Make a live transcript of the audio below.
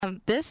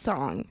This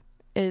song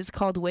is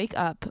called Wake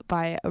Up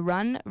by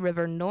Run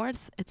River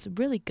North. It's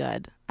really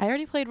good. I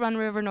already played Run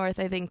River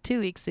North, I think, 2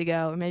 weeks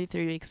ago, or maybe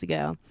 3 weeks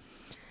ago.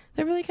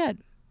 They're really good.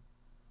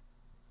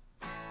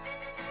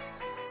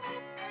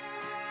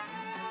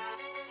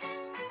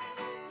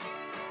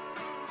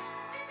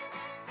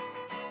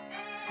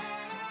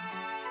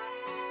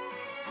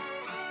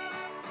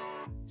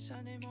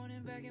 Sunday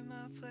morning back in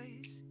my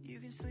place.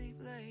 You can sleep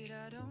late,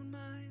 I don't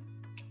mind.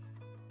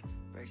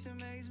 Break some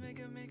eggs, make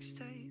a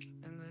mixtape,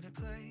 and let it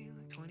play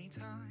like 20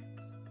 times.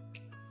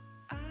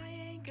 I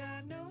ain't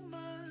got no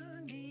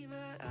money,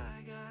 but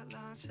I got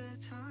lots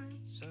of time.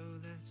 So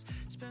let's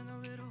spend a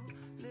little,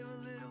 live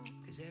a little,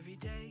 cause every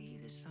day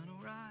the sun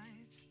will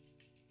rise.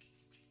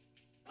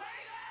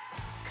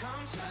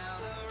 Come smell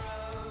the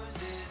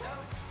roses,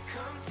 oh,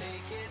 come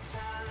take your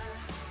time.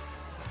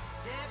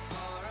 Dead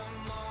for a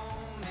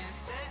moment,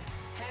 set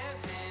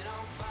heaven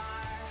on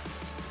fire.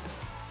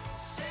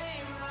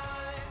 Same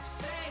life,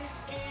 same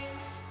skin,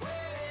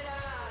 wear it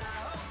out, I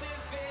hope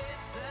it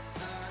fits. The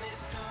sun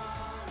is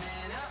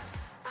coming up,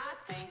 I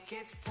think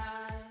it's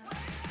time.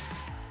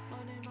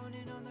 Monday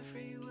morning on the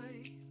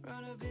freeway,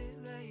 run a bit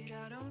late,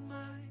 I don't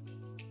mind.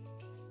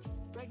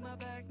 Break my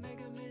back, make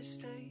a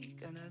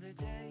mistake, another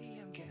day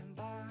I'm getting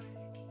by.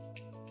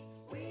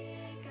 We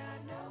ain't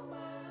got no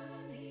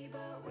money,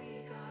 but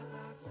we got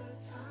lots of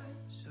time.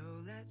 So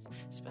let's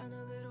spend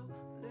a little,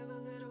 live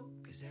a little,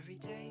 cause every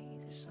day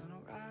the sun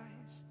will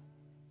rise.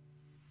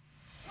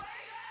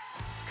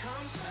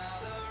 Come smell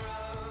the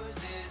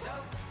roses,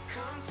 oh,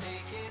 come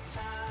take your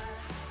time.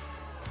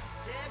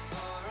 Dead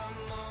for a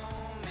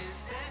moment,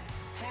 set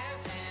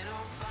heaven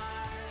on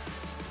fire.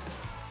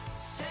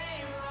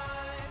 Same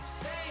life,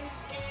 same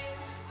skin,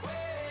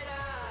 wear it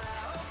out,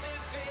 I hope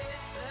it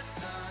fits. The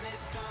sun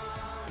is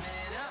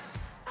coming up,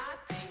 I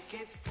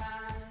think it's time.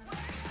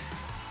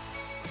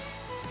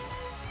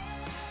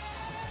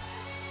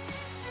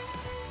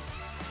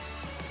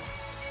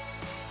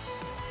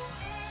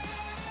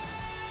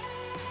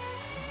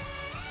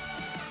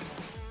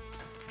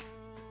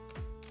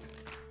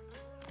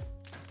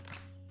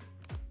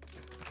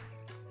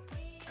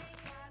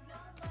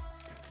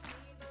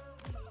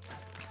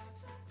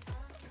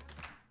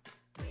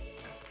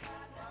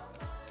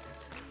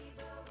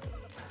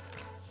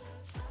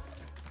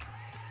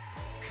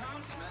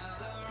 Come smell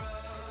the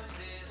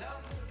roses, oh,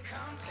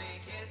 come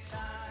take your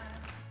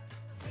time.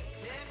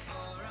 Dead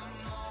for a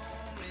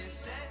moment,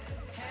 set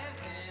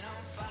heaven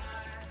on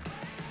fire.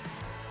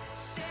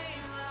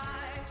 Same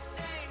life,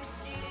 same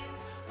skin,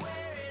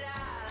 wear it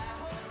out, I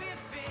hope it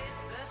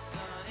fits. The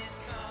sun is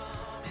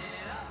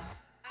coming up,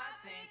 I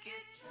think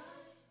it's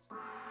time.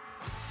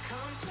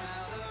 Come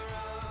smell the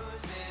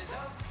roses,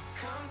 oh,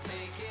 come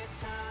take your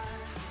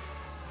time.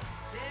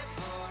 Dead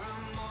for a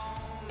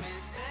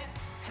moment, set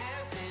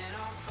heaven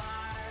on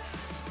fire.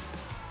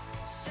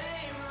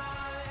 Same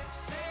life,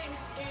 same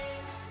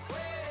skin,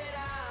 wear it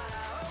out,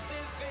 I hope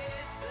it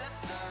fits. The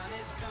sun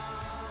is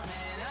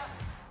coming up,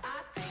 I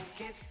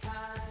think it's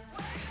time.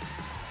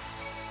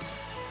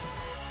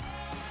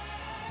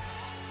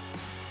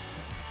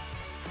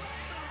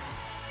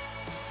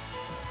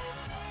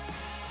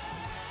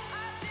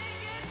 I think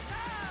it's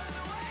time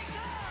to wake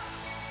up.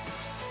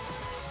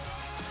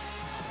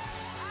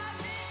 I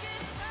think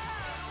it's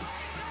time to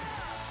wake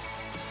up.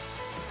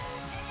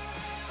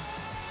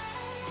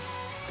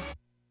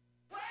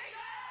 Wake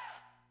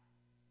up!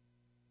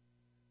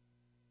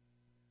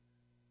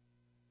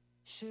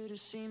 Should've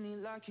seen me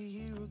like a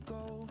year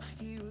ago,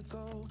 year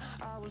ago.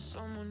 I was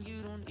someone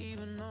you don't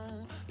even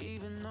know,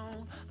 even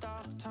know.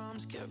 Dark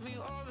times kept me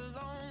all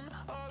alone,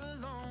 all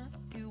alone.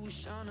 You were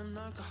shining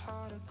like a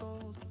heart of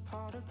gold,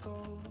 heart of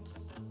gold.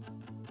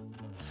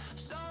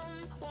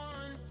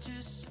 Someone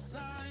just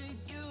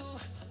like you,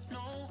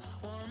 no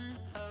one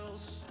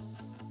else.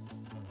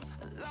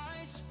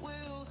 Lights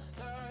will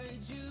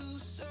guide you,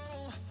 so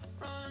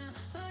run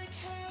like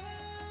hell.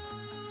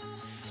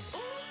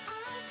 Ooh,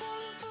 I'm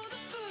falling for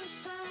the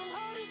first time,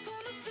 heart is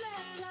gonna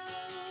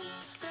flatline.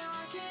 Now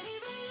I can't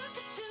even look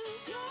at you,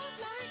 you're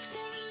like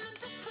staring at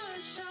the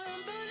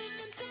sunshine, burning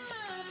into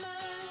my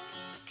mind.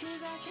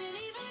 Cause I can't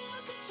even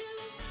look at you,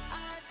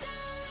 I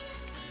die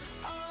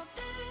all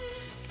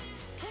day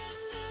and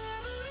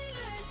every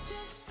night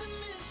just to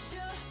miss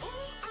you.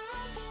 Ooh,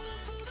 I'm falling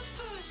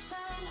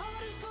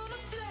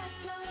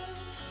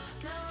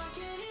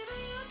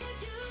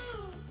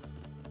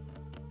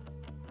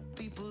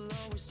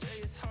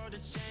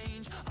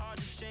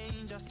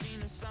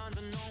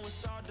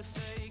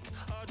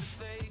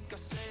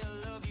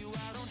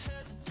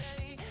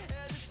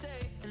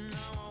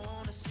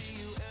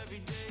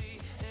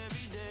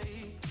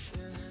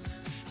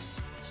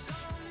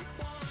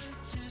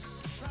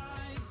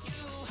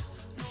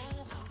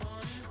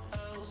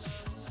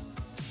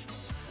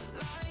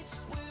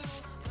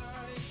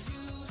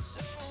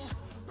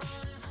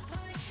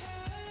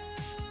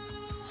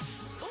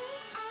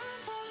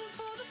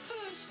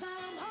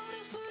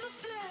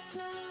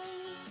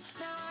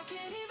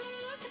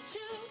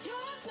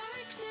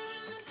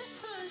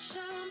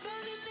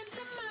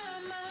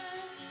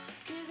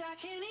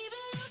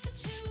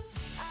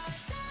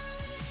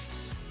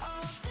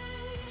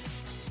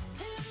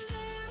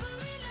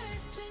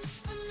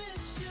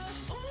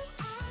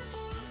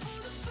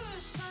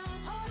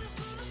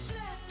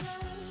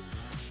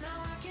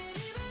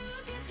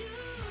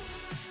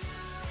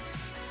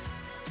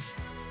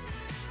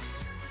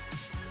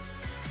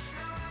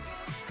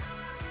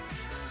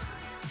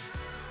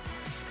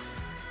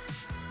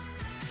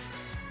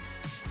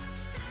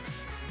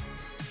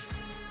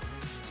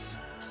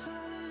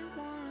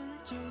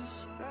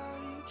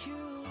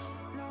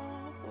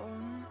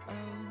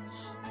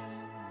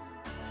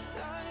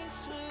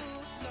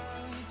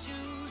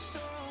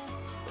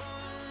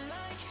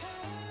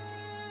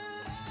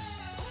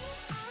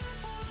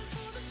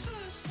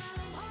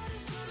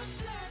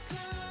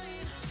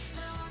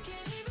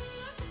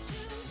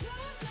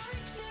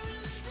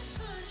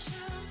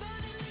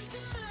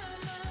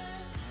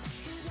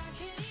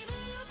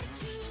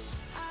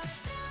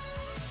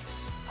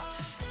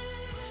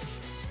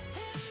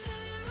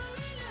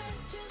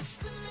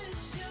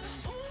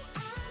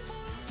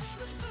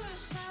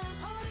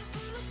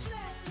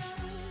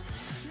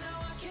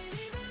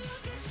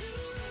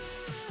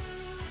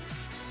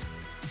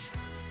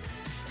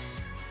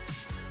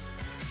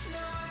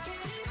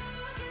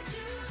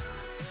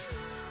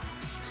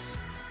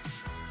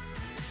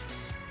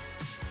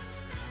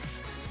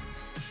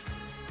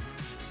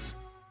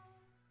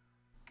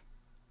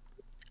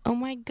Oh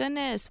my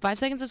goodness. 5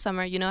 Seconds of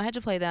Summer. You know I had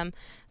to play them.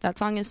 That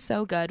song is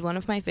so good. One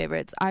of my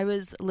favorites. I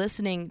was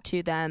listening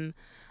to them,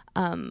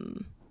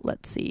 earlier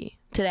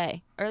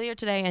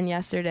today and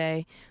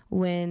yesterday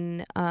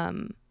when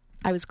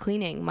I was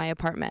cleaning my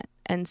apartment.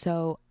 And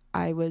so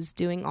I was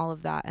doing all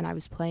of that and I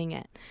was playing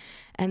it.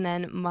 And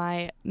then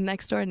my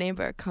next door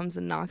neighbor comes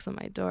and knocks on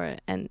my door,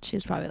 and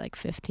she's probably like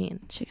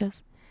 15. She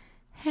goes,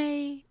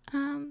 "Hey,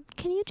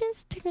 can you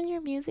just turn your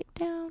music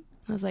down?"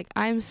 I was like,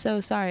 "I'm so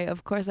sorry.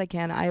 Of course I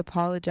can. I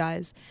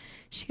apologize."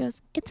 She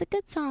goes, "It's a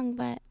good song,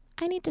 but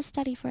I need to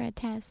study for a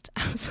test."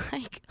 I was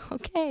like,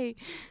 "Okay,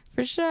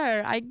 for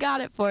sure. I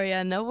got it for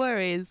you. No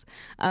worries."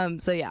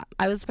 So yeah,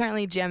 I was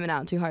apparently jamming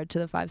out too hard to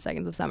the 5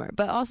 Seconds of Summer.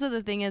 But also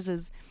the thing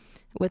is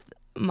with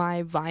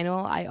my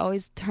vinyl, I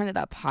always turn it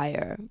up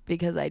higher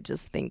because I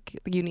just think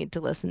you need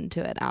to listen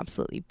to it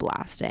absolutely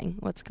blasting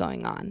what's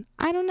going on.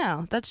 I don't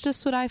know. That's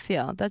just what I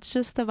feel. That's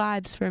just the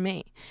vibes for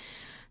me.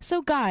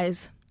 So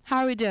guys, how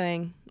are we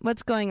doing?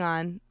 What's going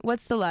on?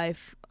 What's the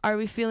life? Are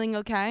we feeling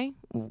okay?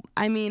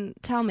 I mean,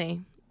 tell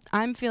me.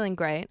 I'm feeling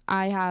great.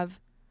 I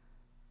have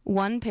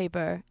one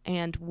paper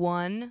and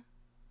one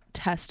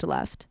test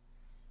left.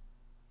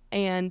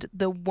 And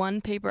the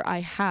one paper I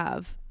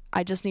have,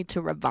 I just need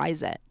to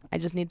revise it.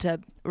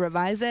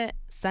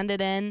 Send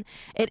it in.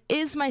 It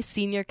is my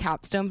senior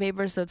capstone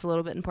paper, so it's a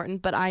little bit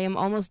important, but I am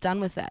almost done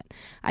with it.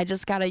 I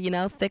just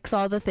gotta, fix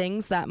all the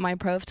things that my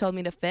prof told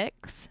me to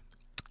fix,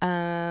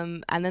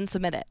 and then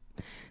submit it.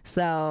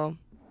 So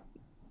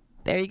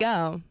there you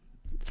go.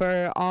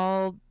 For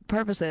all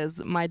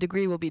purposes, my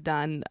degree will be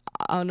done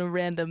on a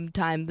random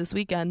time this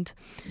weekend.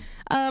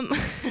 Isn't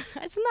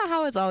that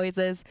how it always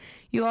is?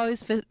 You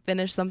always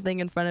finish something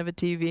in front of a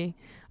TV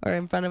or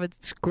in front of a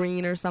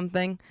screen or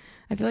something.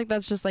 I feel like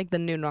that's just like the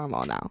new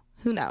normal now.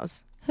 Who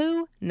knows?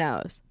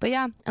 But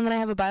yeah, and then I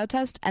have a bio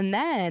test, and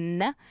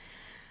then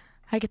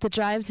I get to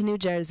drive to New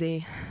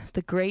Jersey,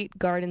 the great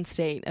garden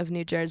state of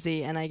New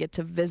Jersey, and I get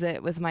to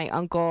visit with my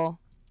uncle.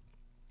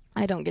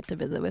 I don't get to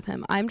visit with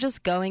him. I'm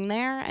just going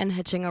there and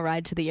hitching a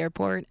ride to the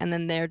airport, and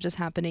then they're just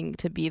happening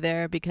to be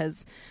there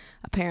because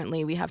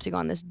apparently we have to go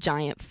on this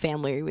giant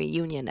family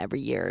reunion every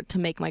year to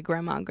make my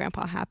grandma and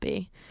grandpa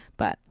happy.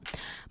 But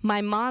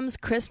my mom's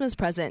Christmas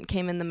present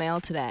came in the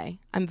mail today.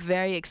 I'm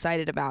very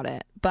excited about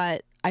it,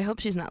 but I hope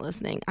she's not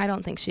listening. I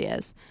don't think she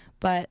is.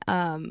 But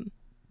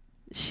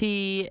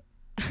she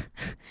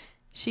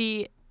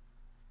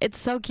it's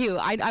so cute.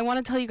 I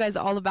want to tell you guys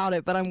all about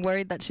it, but I'm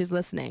worried that she's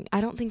listening. I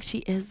don't think she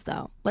is,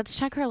 though. Let's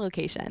check her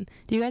location.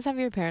 Do you guys have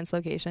your parents'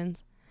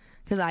 locations?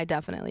 Because I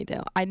definitely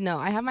do. I know.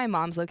 I have my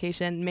mom's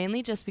location,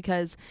 mainly just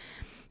because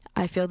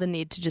I feel the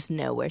need to just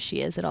know where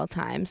she is at all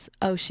times.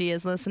 Oh, she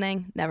is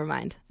listening? Never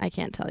mind. I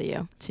can't tell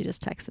you. She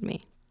just texted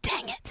me.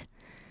 Dang it.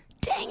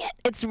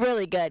 It's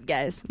really good,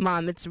 guys.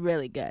 Mom, it's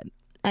really good.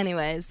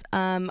 Anyways,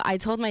 I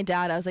told my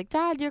dad, I was like,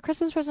 "Dad, your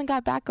Christmas present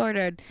got back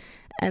ordered."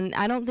 And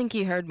I don't think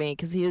he heard me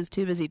because he was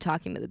too busy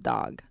talking to the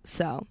dog.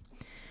 So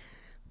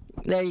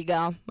there you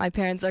go. My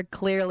dad's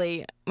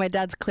clearly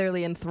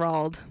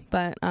enthralled.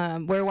 But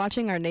we're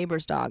watching our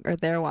neighbor's dog, or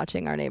they're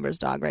watching our neighbor's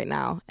dog right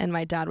now. And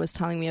my dad was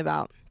telling me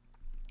about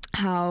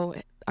how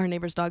our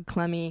neighbor's dog,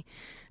 Clemmy,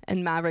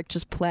 and Maverick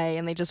just play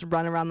and they just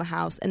run around the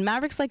house. And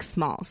Maverick's like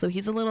small, so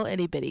he's a little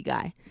itty bitty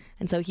guy.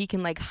 And so he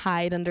can like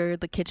hide under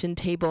the kitchen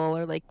table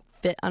or like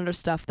fit under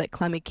stuff that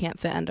Clemmy can't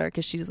fit under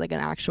because she's like an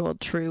actual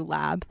true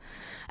lab.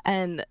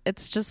 And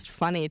it's just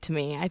funny to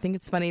me. I think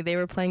it's funny. They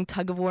were playing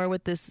tug of war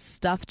with this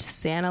stuffed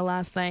Santa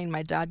last night, and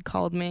my dad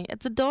called me.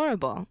 It's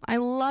adorable. I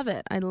love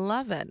it.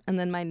 And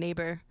then my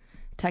neighbor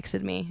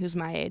texted me, who's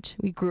my age.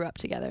 We grew up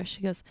together.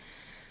 She goes,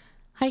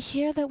 "I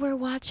hear that we're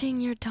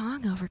watching your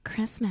dog over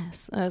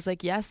Christmas." I was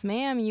like, "Yes,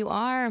 ma'am, you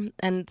are."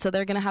 And so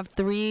they're going to have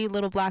 3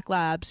 little black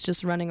labs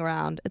just running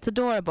around. It's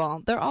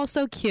adorable. They're all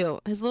so cute.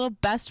 His little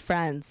best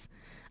friends.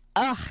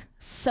 Ugh,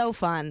 so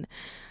fun.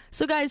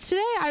 So guys,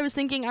 today I was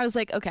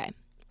like, okay,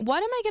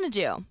 what am I going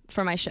to do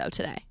for my show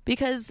today?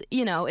 Because,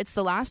 it's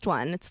the last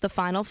one. It's the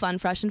final Fun,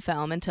 Fresh, and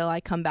Film until I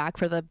come back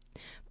for the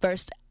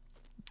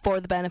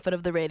benefit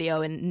of the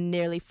radio in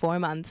nearly 4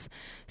 months.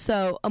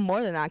 So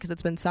more than that because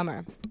it's been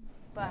summer.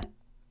 But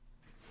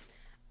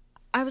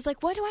I was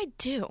like, what do I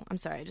do? I'm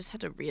sorry, I just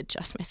had to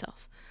readjust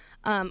myself.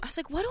 I was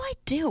like, what do I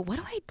do? What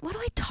do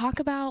I talk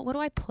about? What do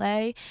I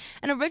play?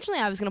 And originally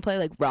I was going to play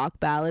like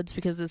rock ballads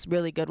because this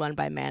really good one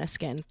by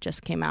Maneskin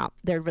just came out.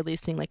 They're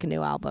releasing like a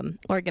new album.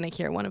 We're going to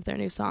hear one of their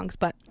new songs,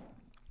 but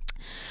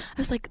I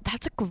was like,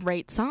 that's a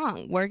great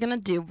song. We're going to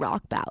do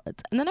rock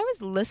ballads. And then I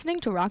was listening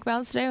to rock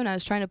ballads today when I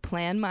was trying to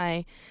plan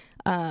my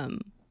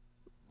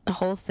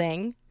whole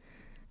thing.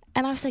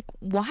 And I was like,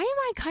 why am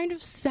I kind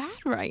of sad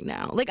right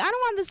now? Like, I don't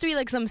want this to be,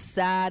 like, some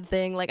sad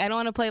thing. Like, I don't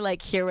want to play,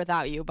 like, Here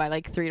Without You by,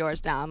 like, Three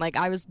Doors Down. Like,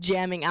 I was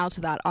jamming out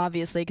to that,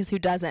 obviously, because who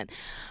doesn't?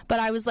 But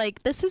I was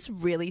like, this is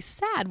really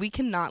sad. We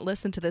cannot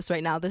listen to this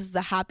right now. This is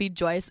a happy,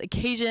 joyous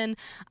occasion.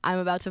 I'm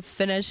about to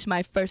finish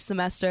my first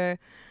semester.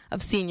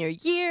 of senior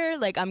year.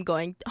 Like, I'm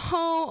going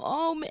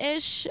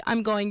home-ish.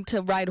 I'm going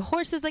to ride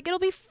horses. Like, it'll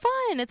be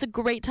fun. It's a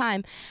great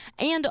time.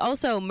 And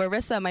also,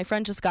 Marissa, my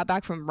friend, just got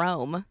back from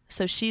Rome.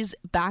 So she's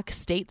back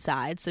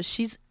stateside. So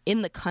she's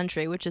in the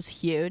country, which is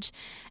huge.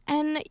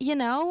 And, you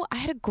know, I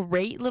had a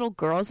great little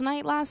girls'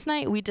 night last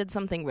night. We did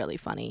something really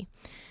funny.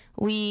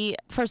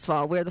 First of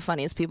all, we're the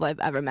funniest people I've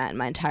ever met in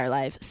my entire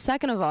life.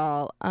 Second of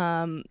all,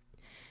 our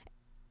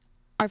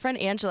friend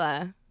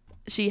Angela,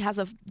 she has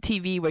a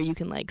TV where you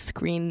can like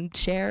screen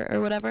share or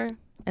whatever.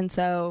 And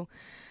so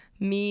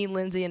me,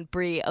 Lindsay, and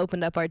Bree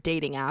opened up our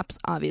dating apps,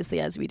 obviously,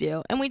 as we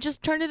do. And we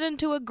just turned it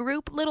into a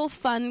group little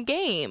fun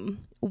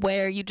game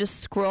where you just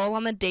scroll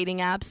on the dating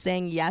apps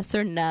saying yes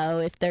or no,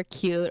 if they're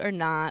cute or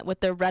not,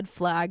 what their red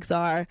flags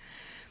are.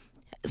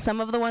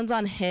 Some of the ones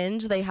on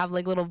Hinge, they have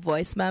like little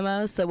voice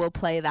memos, so we'll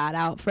play that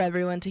out for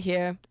everyone to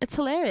hear. It's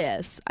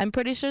hilarious. I'm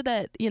pretty sure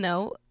that, you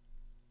know,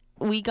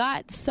 we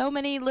got so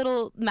many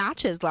little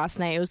matches last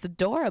night. It was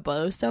adorable.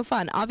 It was so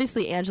fun.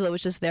 Obviously, Angela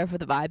was just there for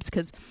the vibes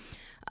because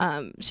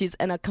she's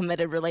in a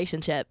committed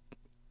relationship.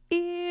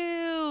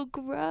 Ew,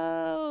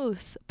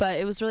 gross. But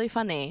it was really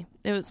funny.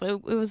 It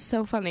was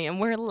so funny, and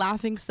we're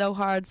laughing so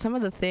hard. Some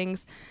of the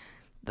things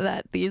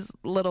that these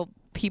little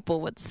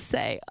people would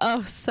say.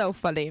 Oh, so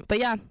funny. But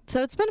yeah,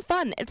 so it's been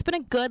fun. It's been a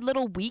good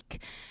little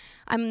week.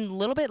 I'm a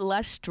little bit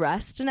less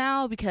stressed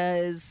now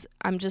because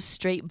I'm just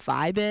straight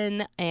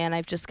vibing, and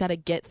I've just got to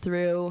get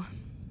through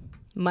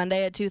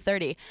Monday at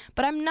 2:30.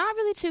 But I'm not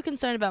really too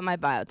concerned about my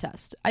bio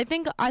test. I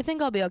think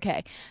I'll be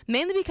okay.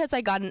 Mainly because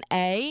I got an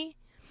A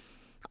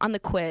on the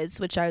quiz,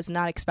 which I was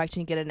not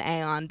expecting to get an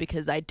A on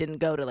because I didn't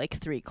go to like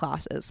 3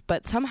 classes.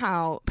 But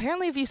somehow,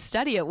 apparently if you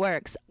study, it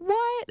works.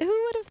 What? Who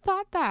would have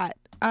thought that?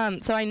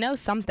 So I know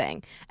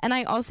something. And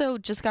I also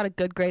just got a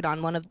good grade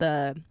on one of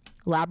the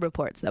lab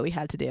reports that we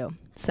had to do.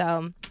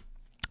 So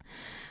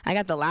I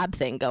got the lab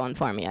thing going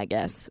for me, I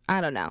guess.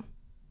 I don't know.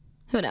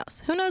 Who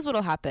knows? Who knows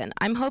what'll happen?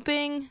 I'm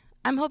hoping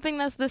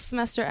that this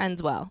semester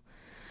ends well.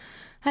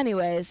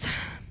 Anyways,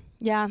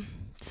 yeah.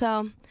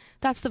 So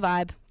that's the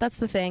vibe. That's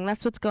the thing.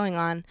 That's what's going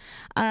on.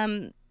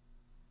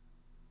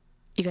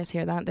 You guys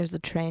hear that? There's a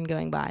train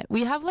going by.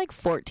 We have like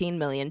 14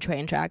 million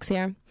train tracks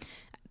here.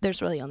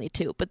 There's really only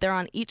 2, but they're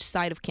on each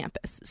side of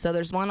campus. So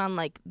there's one on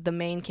like the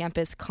main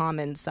campus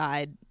common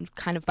side,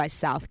 kind of by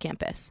South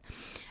Campus.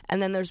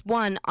 And then there's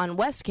one on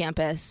West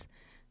Campus,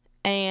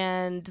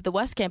 and the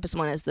West Campus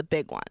one is the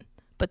big one.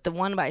 But the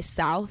one by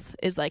South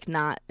is like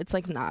not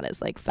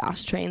as like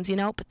fast trains, you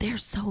know, but they're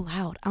so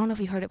loud. I don't know if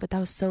you heard it, but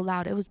that was so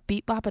loud. It was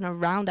beat bopping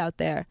around out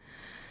there.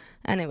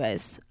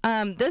 Anyways,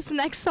 this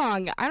next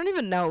song, I don't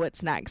even know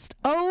what's next.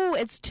 Oh,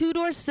 it's Two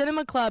Door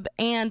Cinema Club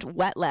and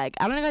Wet Leg.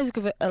 I don't know if you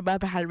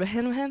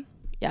guys him.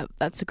 Yeah,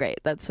 that's great.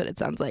 That's what it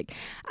sounds like.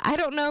 I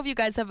don't know if you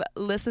guys have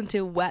listened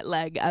to Wet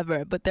Leg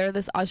ever, but they're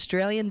this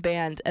Australian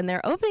band, and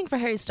they're opening for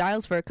Harry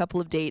Styles for a couple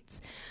of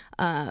dates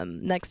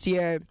next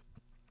year.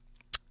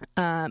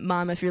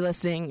 Mom, if you're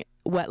listening,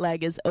 Wet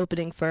Leg is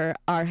opening for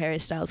our Harry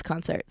Styles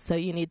concert, so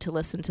you need to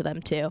listen to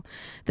them too.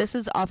 This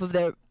is off of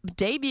their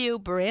debut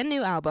brand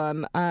new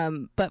album,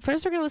 but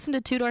first we're going to listen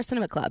to Two Door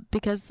Cinema Club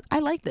because I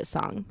like this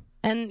song,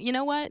 and you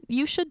know what?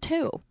 You should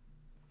too.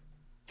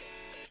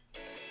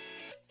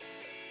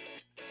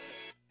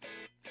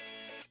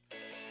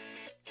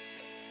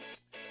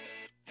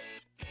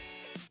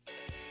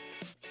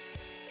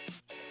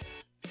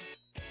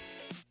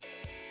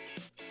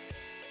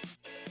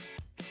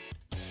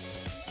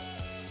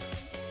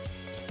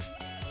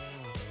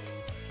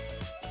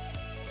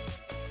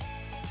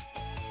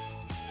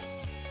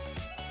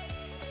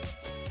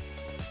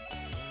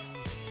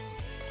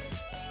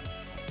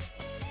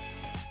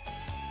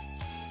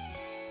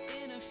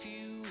 In a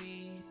few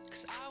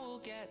weeks, I will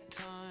get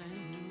time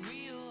to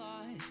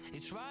realize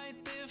it's right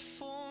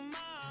before my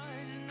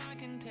eyes, and I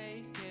can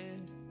take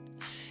it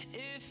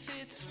if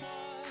it's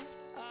what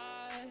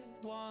I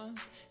want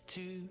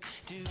to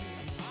do.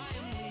 I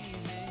am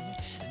leaving,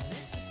 and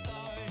this is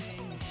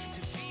starting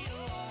to feel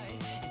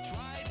like it's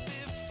right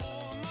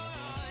before my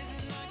eyes,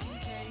 and I can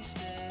taste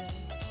it.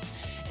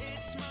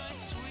 It's my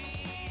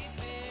sweet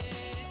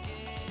beginning.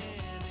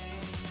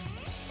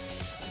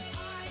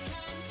 I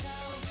can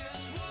tell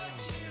just what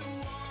you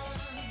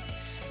want.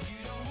 You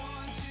don't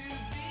want to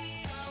be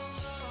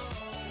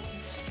alone.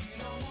 You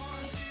don't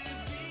want to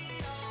be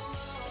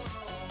alone.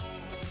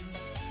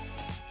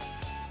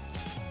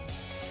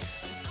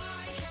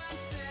 I can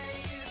say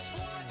it's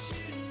what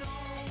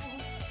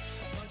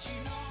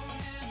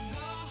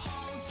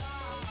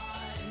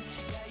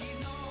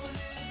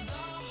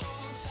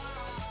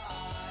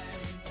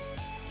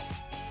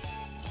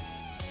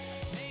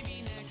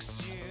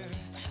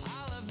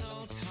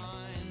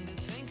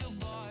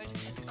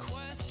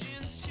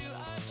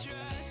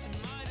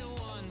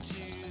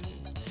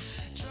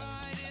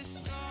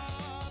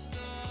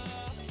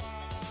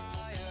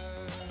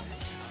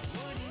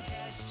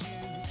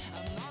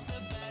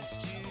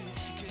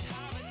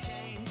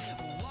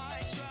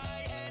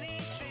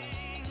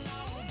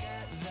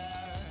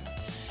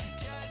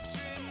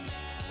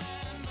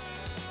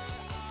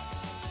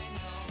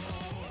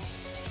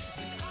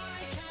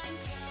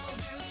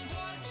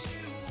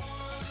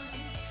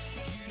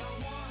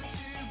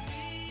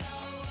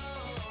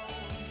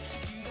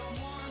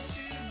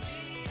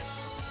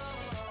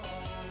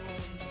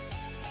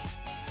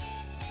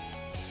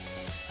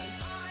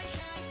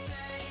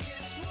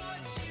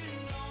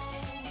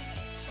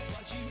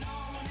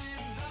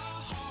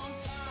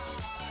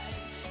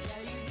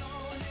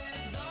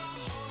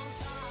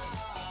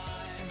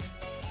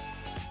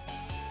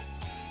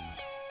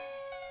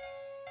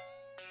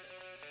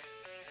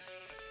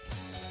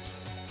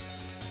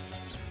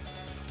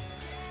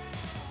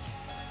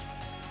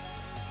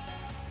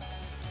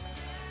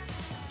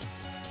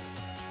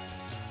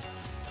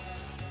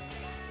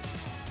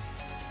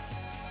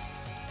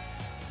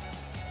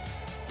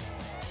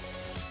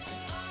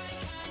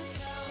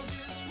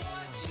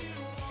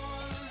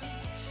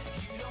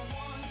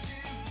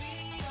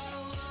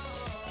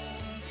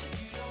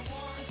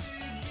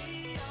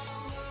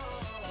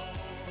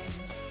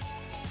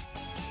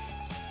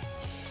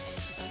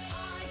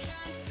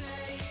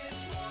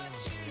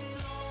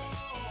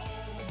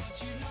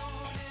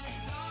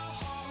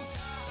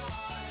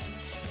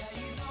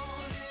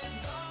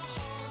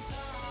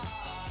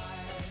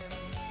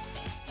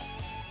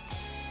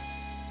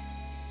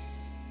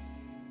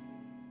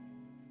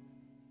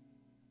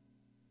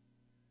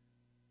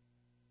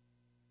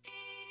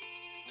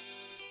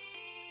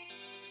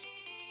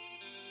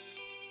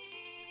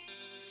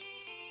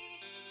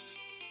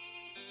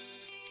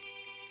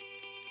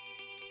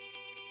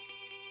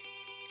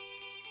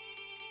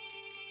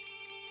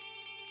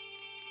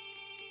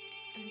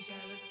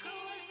Angelica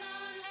was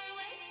on her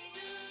way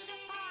to the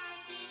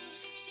party.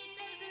 She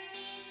doesn't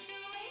need to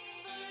wait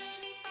for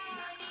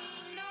anybody.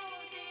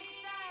 Knows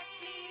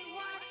exactly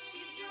what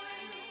she's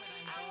doing.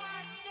 I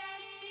watch as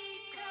she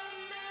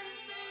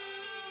commands the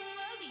room.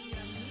 Well, the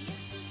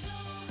yummiest was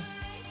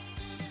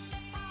overrated at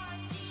the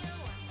party. I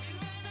want to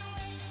run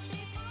away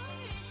before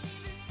it's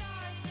even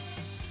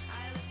started.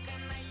 I look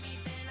at my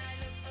feet and I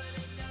look for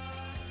the door.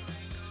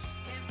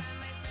 Can't find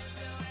my friends,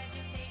 so I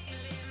just take a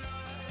bit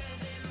more, a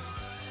bit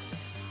more.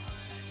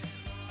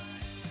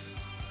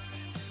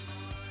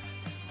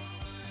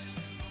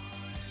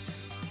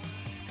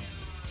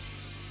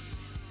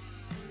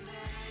 And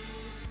then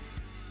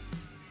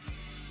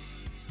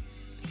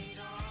it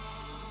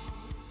all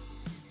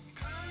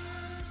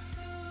comes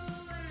to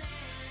an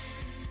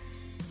end.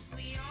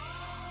 We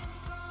all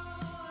go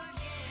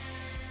again.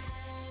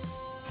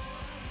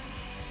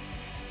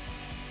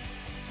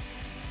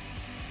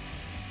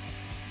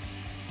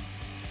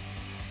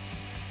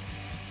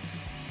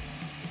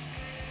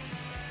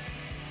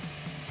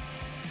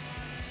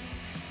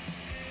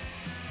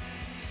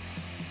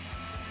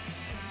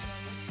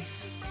 Oh,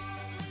 she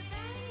brought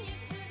lasagna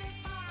to the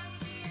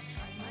party. I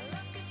tried my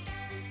luck at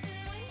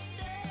dancing with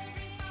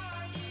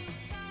everybody.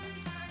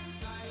 Sometimes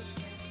life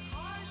gets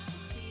hard to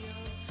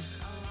deal.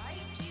 I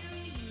like you,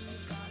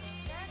 you've got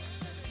sex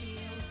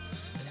appeal,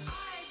 but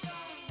I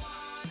don't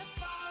wanna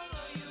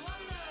follow you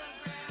on the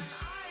gram.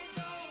 I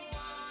don't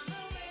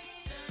wanna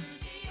listen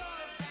to your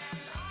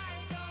band. I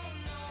don't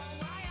know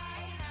why I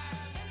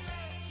haven't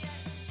left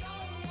yet.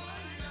 Don't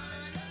want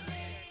none of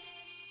this.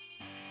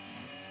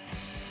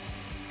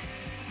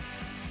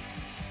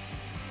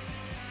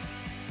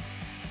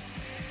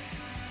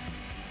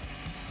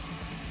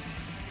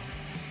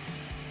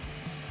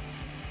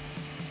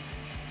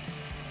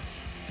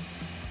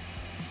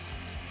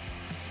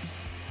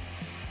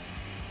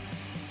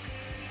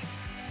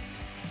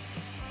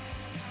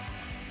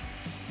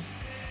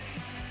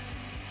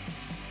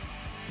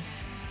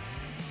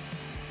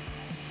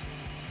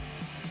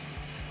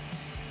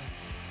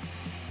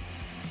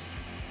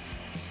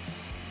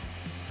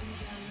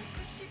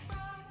 Angelica, she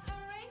brought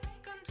her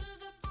rake onto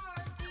the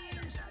party.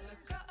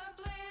 Angelica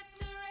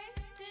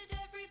obliterated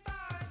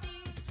everybody.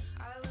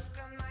 I look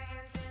at my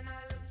hands, then I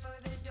look for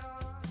the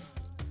door.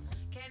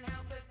 Can't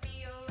help but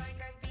feel like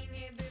I've been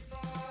here before.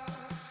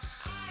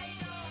 I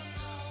don't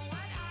know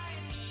what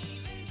I'm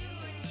even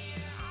doing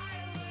here. I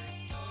was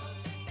told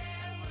that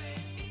there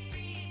would be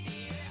free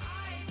beer.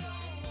 I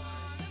don't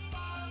wanna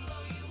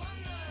follow you on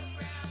the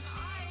gram.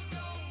 I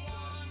don't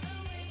wanna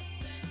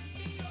listen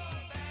to your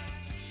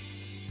band.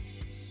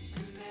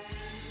 And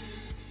then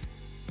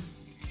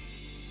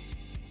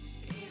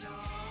it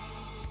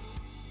all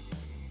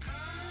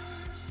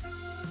comes to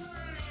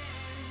an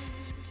end.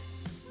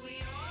 We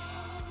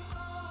all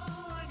go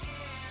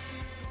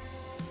again.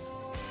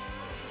 Oh.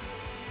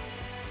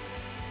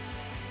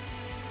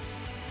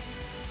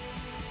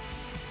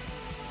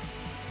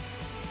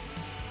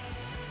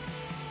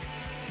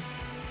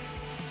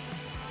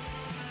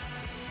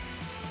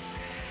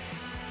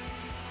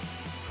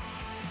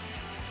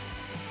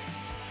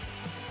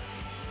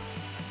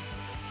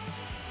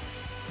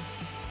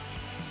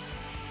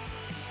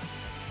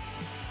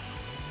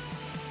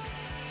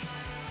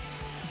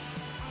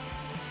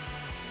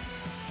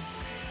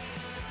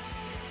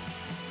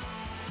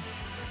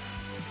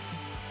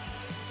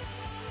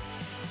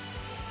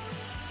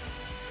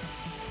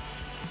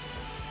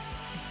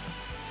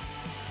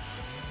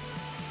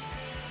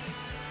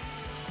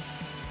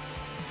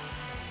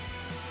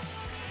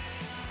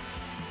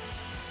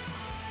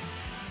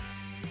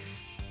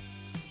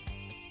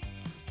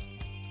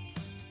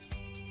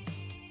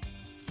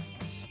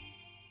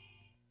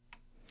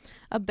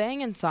 A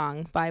bangin'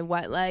 song by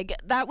Wet Leg.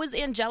 That was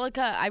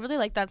Angelica. I really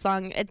like that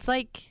song. It's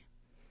like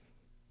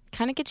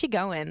kind of gets you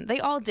going. They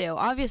all do.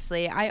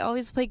 Obviously, I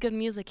always play good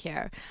music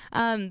here.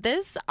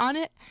 This on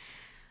it.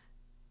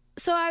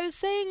 So I was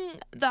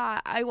saying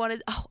that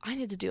I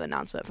need to do an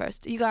announcement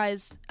first. You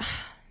guys,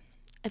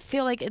 I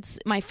feel like it's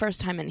my first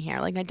time in here.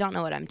 Like, I don't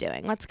know what I'm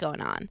doing. What's going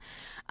on?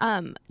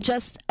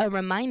 Just a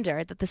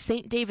reminder that the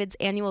St. David's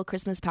annual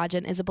Christmas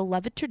pageant is a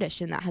beloved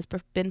tradition that has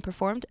been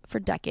performed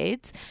for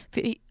decades.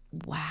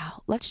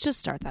 Wow. Let's just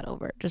start that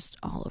over. Just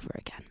all over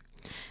again.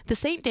 The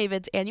St.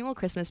 David's annual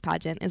Christmas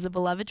pageant is a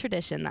beloved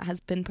tradition that has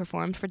been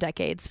performed for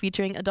decades,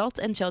 featuring adults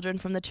and children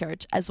from the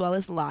church, as well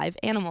as live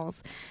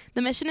animals.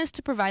 The mission is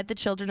to provide the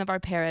children of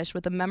our parish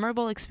with a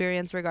memorable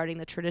experience regarding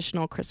the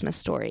traditional Christmas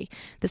story.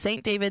 The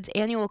St. David's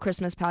annual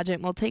Christmas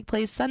pageant will take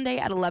place Sunday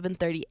at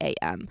 11:30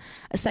 a.m.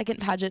 A second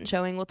pageant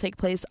showing will take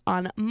place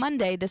on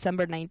Monday,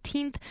 December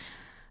 19th,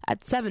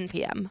 at 7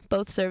 p.m.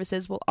 Both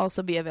services will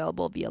also be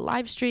available via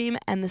live stream,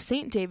 and the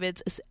St.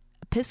 David's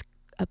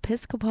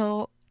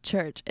Episcopal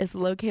Church is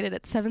located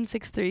at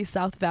 763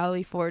 South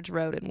Valley Forge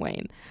Road in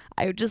Wayne.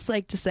 I would just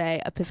like to say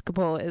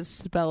Episcopal is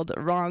spelled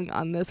wrong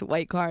on this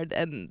white card,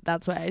 and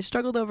that's why I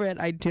struggled over it.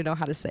 I do know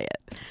how to say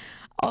it.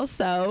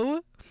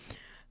 Also,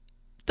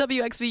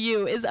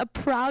 WXVU is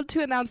proud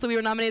to announce that we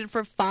were nominated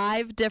for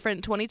 5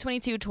 different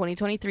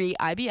 2022-2023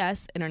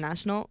 IBS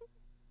International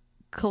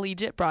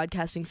Collegiate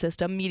Broadcasting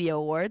System Media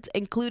Awards,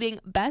 including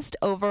Best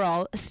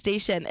Overall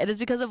Station. It is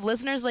because of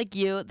listeners like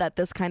you that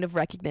this kind of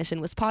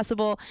recognition was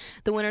possible.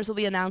 The winners will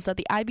be announced at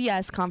the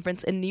IBS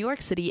conference in New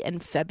York City in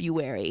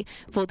February.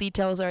 Full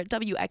details are at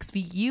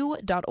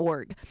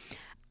wxvu.org.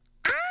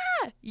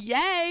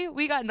 Yay!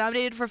 We got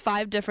nominated for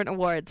 5 different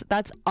awards.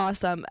 That's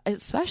awesome,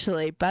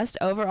 especially Best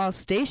Overall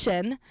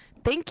Station.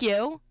 Thank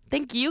you.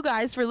 Thank you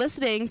guys for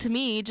listening to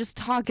me just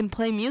talk and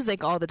play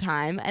music all the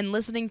time and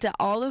listening to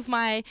all of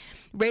my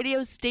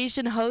radio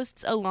station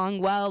hosts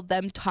along while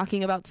them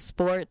talking about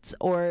sports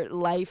or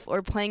life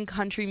or playing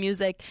country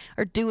music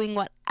or doing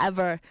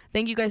whatever.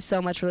 Thank you guys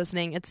so much for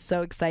listening. It's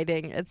so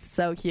exciting. It's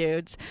so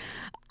huge.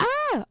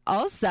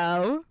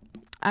 Also,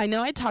 I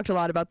know I talked a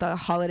lot about the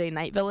Holiday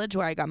Night Village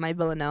where I got my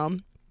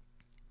Villanome.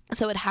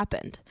 So it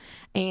happened,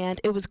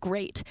 and it was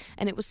great,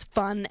 and it was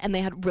fun, and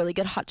they had really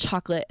good hot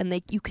chocolate,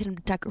 and you can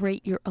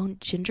decorate your own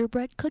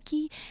gingerbread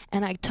cookie,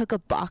 and I took a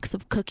box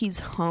of cookies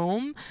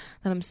home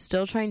that I'm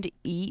still trying to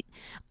eat.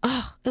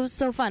 Oh, it was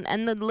so fun,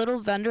 and the little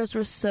vendors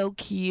were so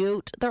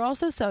cute. They're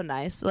also so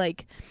nice.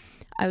 Like,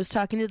 I was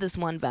talking to this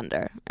one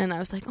vendor, and I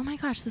was like, oh my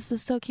gosh, this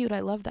is so cute.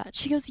 I love that.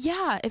 She goes,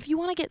 yeah, if you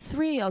want to get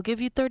 3, I'll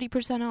give you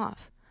 30%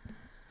 off.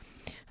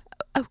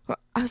 Oh,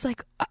 I was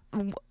like,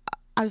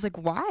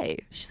 why?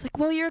 She's like,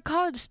 well, you're a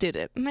college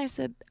student. And I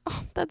said,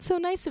 oh, that's so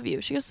nice of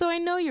you. She goes, so I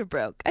know you're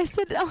broke. I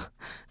said, oh,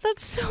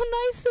 that's so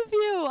nice of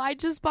you. I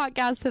just bought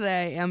gas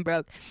today. I'm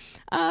broke.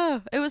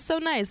 Oh, it was so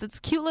nice. It's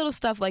cute little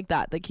stuff like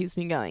that keeps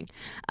me going.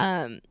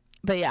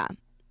 But yeah,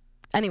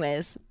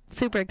 anyways,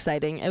 super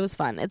exciting. It was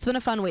fun. It's been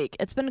a fun week.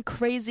 It's been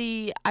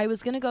crazy. I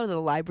was going to go to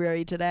the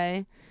library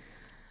today.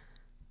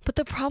 But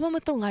the problem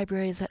with the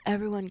library is that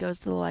everyone goes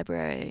to the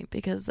library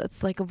because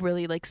it's like a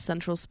really like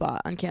central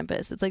spot on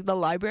campus. It's like the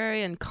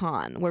library and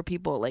con where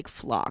people like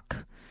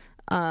flock.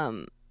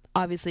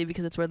 Obviously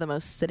because it's where the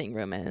most sitting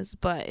room is.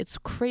 But it's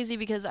crazy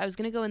because I was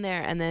going to go in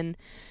there and then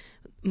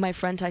my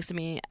friend texted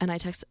me and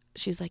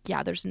she was like,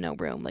 yeah, there's no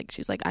room. Like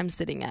she's like, I'm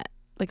sitting at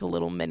like a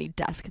little mini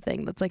desk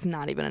thing that's like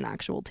not even an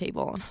actual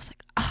table. And I was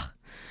like, ugh.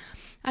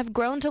 I've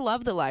grown to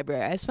love the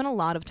library. I spent a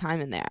lot of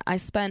time in there. I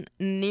spent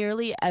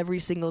nearly every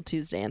single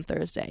Tuesday and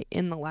Thursday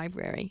in the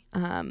library.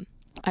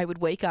 I would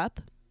wake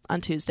up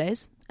on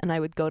Tuesdays, and I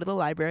would go to the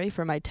library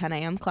for my 10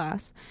 a.m.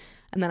 class,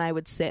 and then I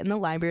would sit in the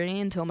library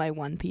until my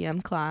 1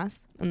 p.m.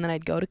 class, and then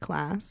I'd go to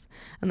class,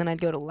 and then I'd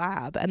go to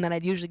lab, and then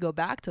I'd usually go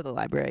back to the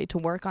library to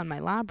work on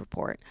my lab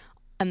report.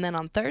 And then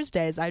on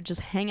Thursdays, I'd just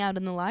hang out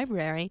in the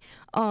library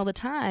all the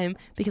time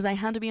because I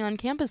had to be on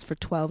campus for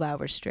 12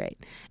 hours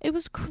straight. It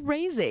was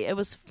crazy. It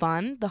was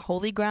fun. The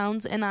Holy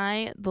Grounds and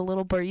I, the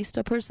little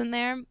barista person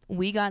there,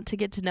 we got to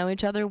get to know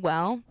each other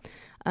well.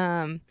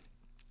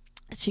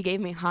 She gave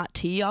me hot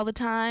tea all the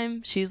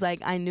time. She's like,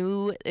 I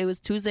knew it was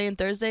Tuesday and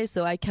Thursday,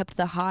 so I kept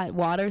the hot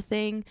water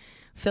thing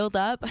filled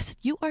up. I said,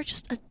 you are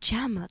just a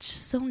gem. That's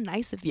just so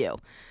nice of you.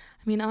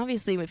 I mean,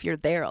 obviously, if you're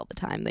there all the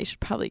time, they should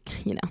probably,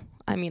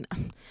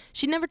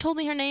 she never told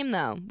me her name,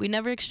 though. We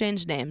never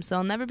exchanged names, so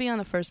I'll never be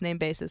on a first-name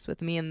basis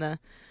with me and the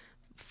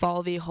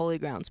Falvey Holy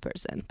Grounds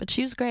person. But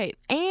she was great.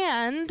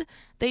 And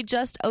they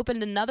just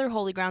opened another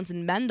Holy Grounds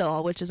in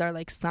Mendel, which is our,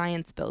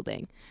 science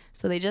building.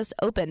 So they just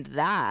opened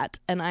that,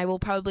 and I will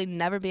probably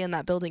never be in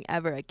that building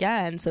ever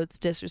again, so it's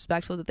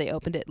disrespectful that they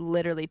opened it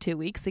literally 2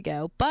 weeks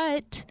ago.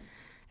 But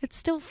it's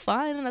still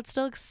fun, and that's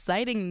still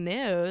exciting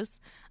news.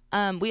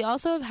 We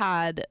also have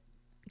had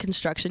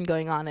construction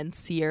going on in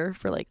Sear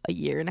for a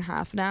year and a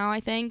half now, I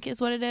think is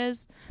what it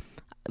is.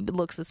 It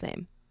looks the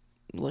same.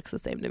 It looks the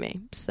same to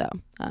me. So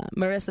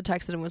Marissa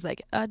texted and was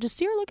like, does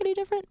Sear look any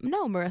different?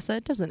 No, Marissa,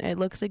 it doesn't. It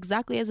looks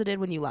exactly as it did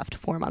when you left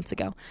 4 months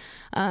ago.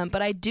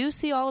 But I do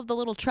see all of the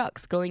little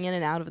trucks going in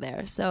and out of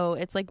there. So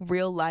it's like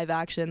real live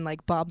action,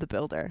 like Bob the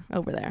Builder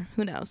over there.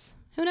 Who knows?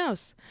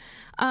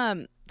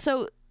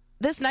 So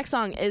this next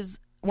song is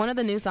one of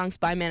the new songs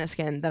by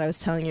Maneskin that I was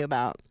telling you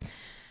about.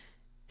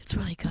 It's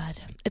really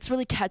good. It's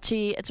really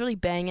catchy. It's really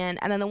banging.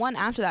 And then the one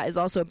after that is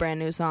also a brand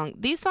new song.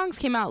 These songs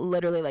came out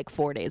literally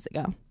 4 days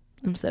ago.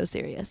 I'm so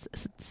serious.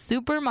 It's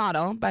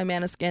Supermodel by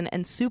Maneskin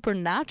and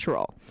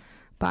Supernatural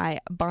by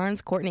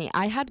Barnes Courtney.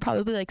 I had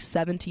probably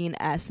 17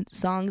 S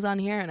songs on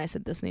here, and I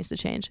said, this needs to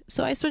change.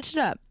 So I switched it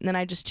up, and then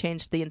I just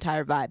changed the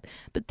entire vibe.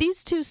 But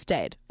these two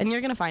stayed, and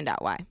you're going to find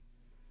out why.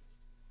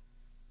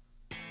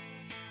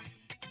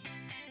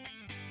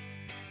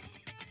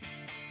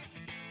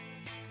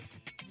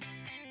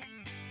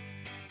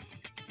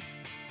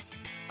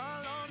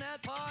 Alone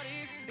at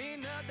parties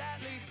in a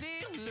deadly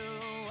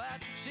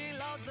silhouette. She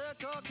loves the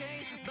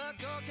cocaine, but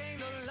cocaine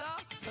don't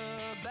love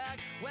her back.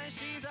 When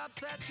she's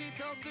upset, she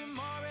talks to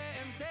Maury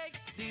and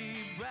takes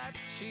deep breaths.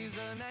 She's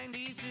a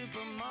 90s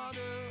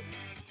supermodel.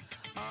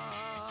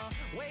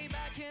 Way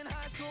back in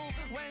high school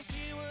when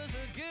she was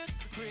a good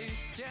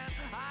Christian,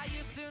 I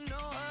used to know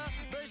her,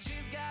 but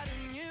she's got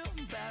a new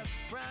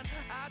best friend,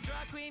 a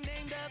drag queen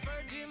named the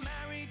Virgin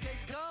Mary,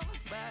 takes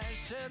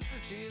confessions.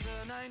 She's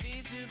a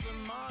 90s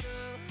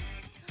supermodel.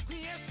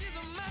 Yeah, she's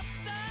a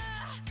master.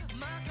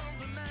 My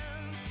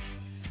compliments.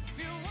 If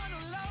you wanna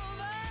love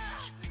her,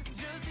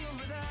 just deal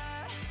with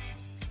that.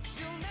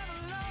 She'll never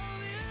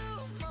love you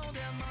more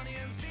than money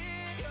and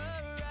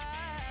cigarettes.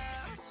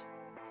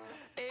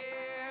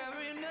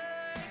 Every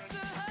night's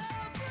a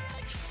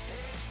heartbreak.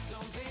 Hey,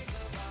 don't think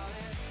about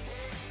it.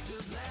 Hey,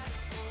 just let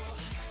it go.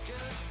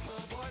 'Cause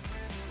her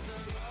boyfriend is the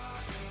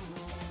rock and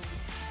roll.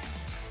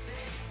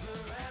 Savor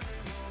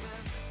every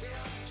moment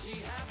till she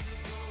has to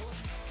go.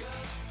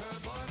 'Cause her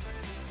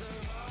boyfriend is the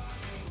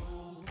rock and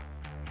roll.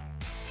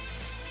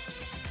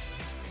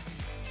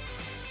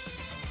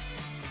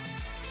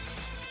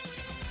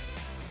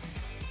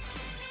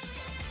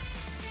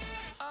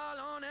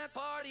 Alone at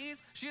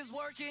parties, she's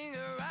working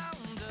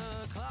around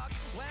the clock.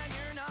 When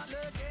you're not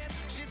looking,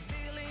 she's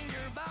stealing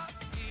your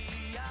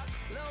bossy out.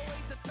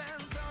 Low-waisted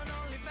pants on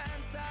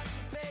OnlyFans, I'd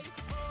pay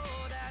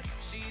for that.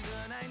 She's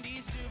a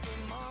 90s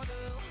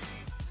supermodel.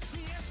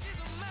 Yeah, she's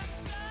a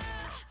master.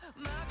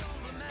 My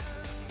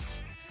compliments.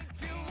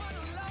 If you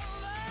wanna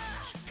love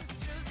her,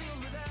 just deal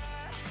with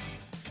that.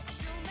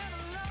 She'll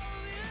never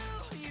love you.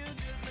 You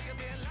just look a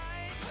bit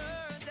like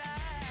her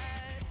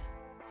dad.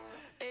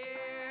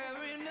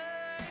 Every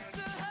night's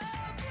a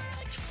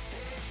heartbreak.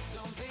 Hey,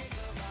 don't think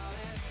about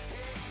it.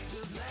 Hey,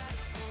 just let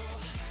it go.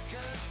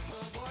 'Cause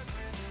her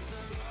boyfriend is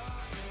the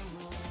rock and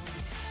roll.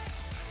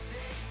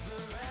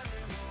 Savor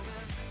every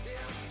moment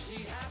till she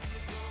has to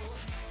go.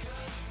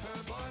 'Cause her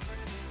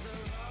boyfriend is the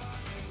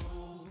rock and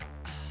roll.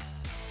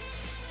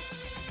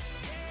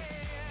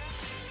 Yeah.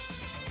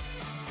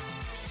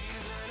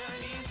 She's a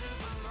 90s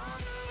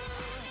supermodel.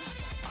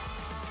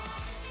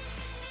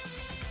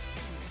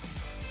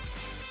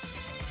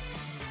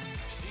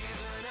 She's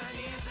a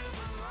 90s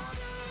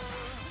supermodel.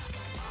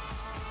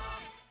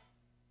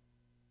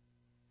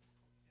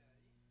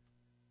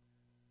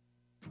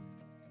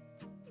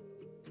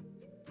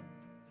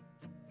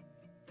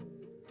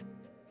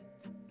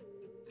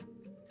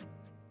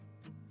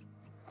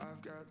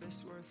 I've got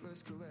this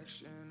worthless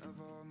collection of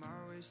all my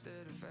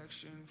wasted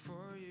affection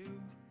for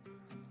you,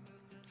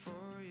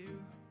 for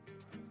you.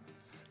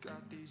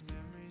 Got these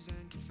memories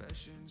and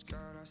confessions.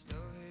 God, I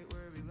still hate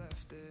where we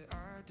left it.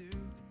 I do,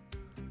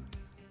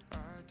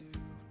 I do.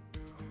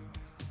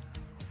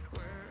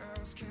 Where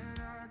else can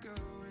I go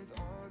with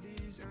all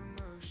these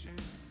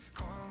emotions?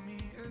 Call me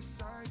a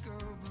psycho,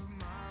 but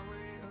my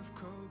way of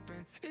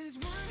coping is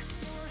one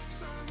more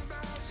song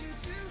about you,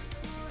 two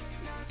more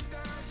nights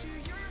without you.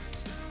 You're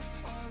still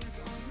all that's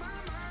on my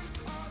mind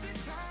all the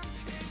time.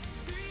 It's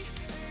 3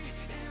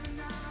 a.m.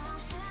 and I'm on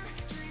 4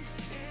 drinks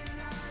in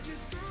and I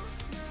just don't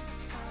know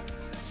how to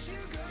let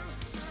you go.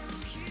 So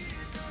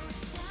here goes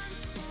one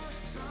more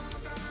song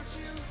about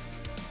you.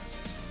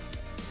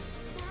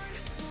 One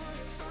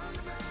more song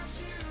about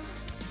you.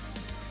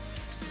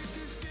 Sick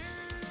of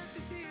staring at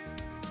the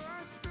ceiling while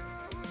I spill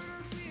out what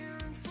I'm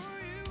feeling for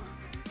you,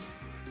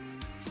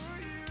 for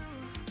you.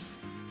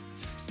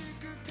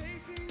 Sick of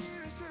pacing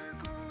in a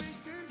circle,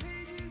 wasting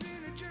pages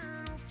in a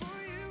journal for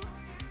you.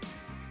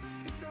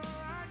 It's all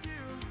I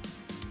do.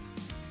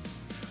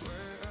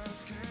 Where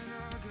else can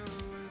I go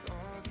with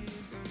all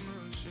these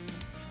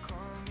emotions?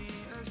 Call me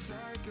a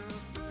psycho,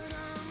 but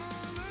I'm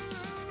all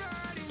alone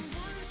writing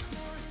one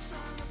more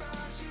song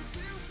about you.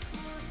 Two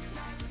more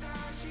nights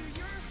without you.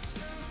 You're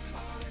still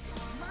all that's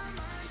on my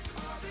mind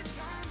all the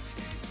time.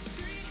 It's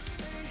 3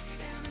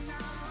 a.m. and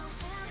I'm on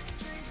 4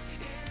 drinks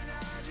and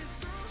I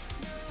just don't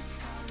know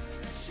how to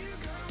let you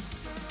go.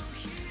 So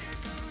here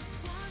goes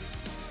one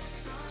more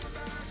song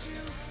about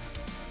you.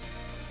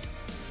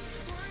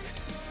 One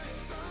more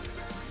song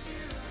about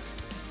you.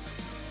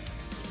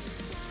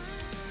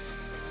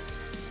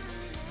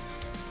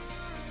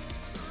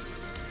 Song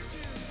about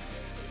you.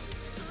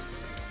 Song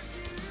about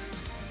you.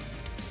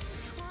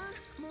 One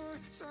more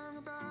song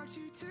about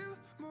you. Two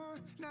more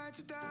nights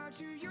without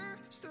you. You're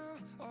still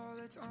all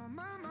that's on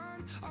my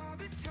mind all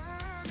the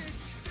time.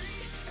 It's 3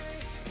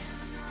 a.m.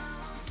 and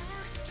I'm on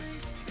 4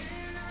 drinks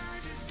and I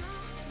just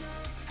don't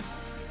know how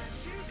to let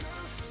you go.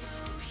 So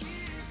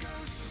here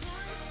goes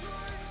one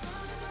more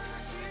song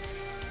about you.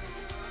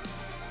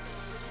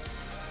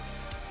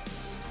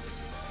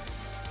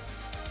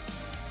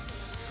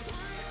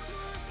 One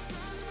more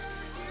song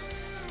about you.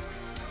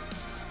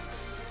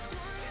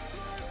 One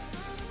more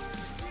song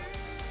about you.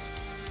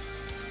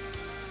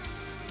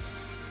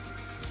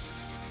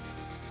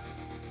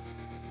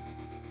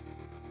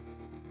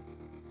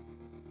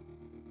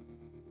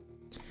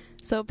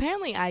 So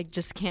apparently I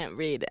just can't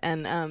read,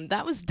 and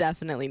that was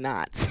definitely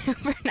not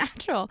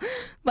Supernatural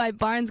by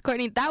Barnes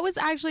Courtney. That was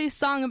actually a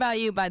song about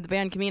you by the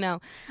band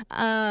Camino.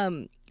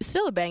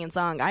 Still a banging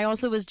song. I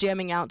also was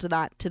jamming out to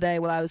that today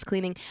while I was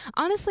cleaning.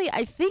 Honestly,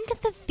 I think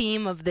the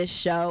theme of this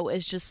show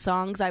is just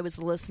songs I was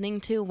listening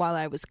to while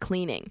I was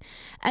cleaning.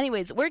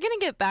 Anyways, we're going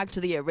to get back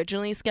to the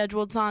originally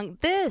scheduled song.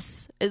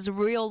 This is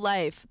Real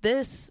Life.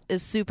 This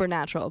is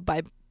Supernatural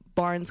by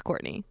Barnes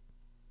Courtney.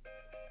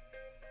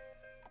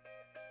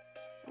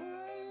 One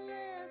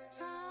last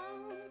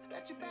time,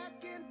 let you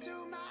back into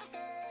my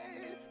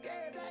head.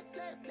 faded.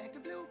 Yeah, black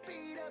and blue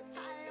beat up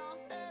high off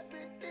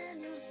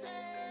everything you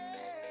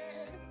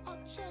said. I'll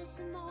chase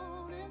the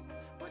morning,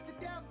 put the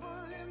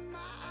devil in my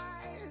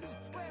eyes.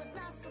 Well, it's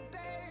not so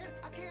bad,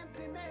 I can't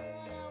be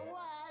mad at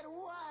white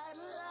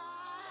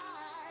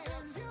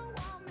lies. If you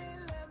want me,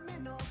 let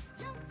me know.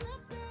 You're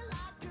flipping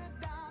like a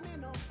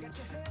domino. Got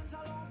your hands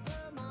all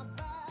over my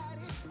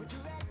body, but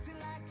you're acting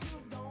like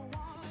you don't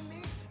want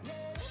me.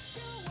 Yeah, if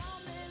you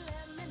want me,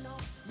 let me know.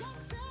 You're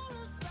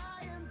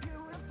terrifying,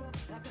 beautiful,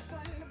 like a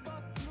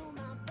thunderbolt through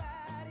my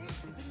body.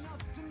 It's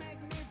enough to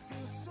make me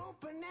feel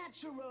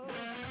supernatural.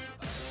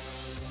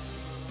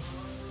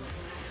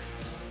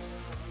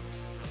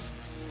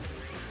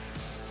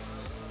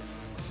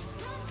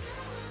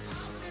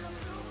 I feel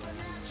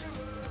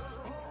supernatural.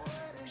 Oh,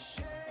 what a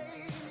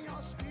shame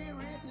your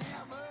spirit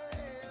never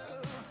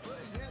left.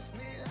 Possess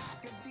me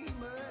like a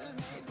demon,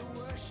 made to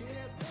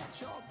worship at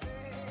your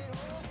bed.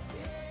 Oh,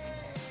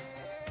 yeah,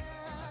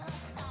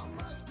 I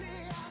must be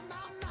out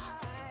my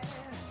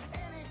mind.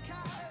 Any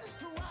cause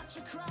to watch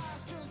you cross,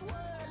 just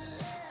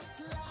wordless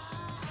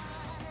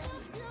lies.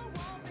 If you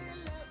want me,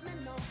 let me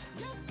know.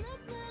 You're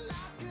flipping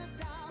like a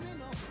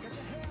domino. Got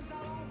your hands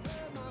all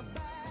over my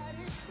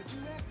body, but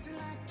you're acting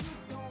like you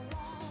don't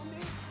want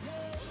me.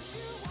 Yeah, if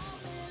you want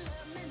me,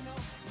 let me know.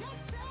 You're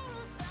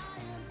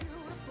terrifying,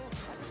 beautiful,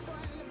 like a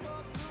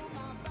thunderbolt through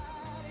my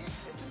body.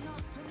 It's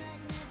enough to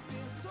make me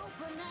feel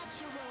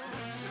supernatural.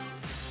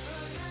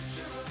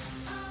 Supernatural,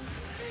 I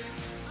feel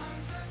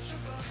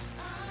untouchable.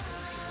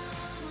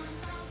 I'm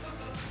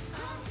unstoppable.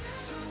 I feel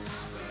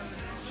supernatural.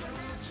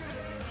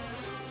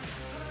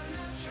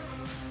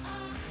 Supernatural,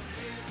 I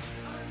feel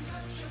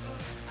untouchable.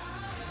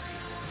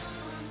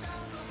 I'm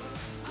unstoppable.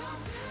 I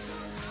feel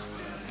supernatural.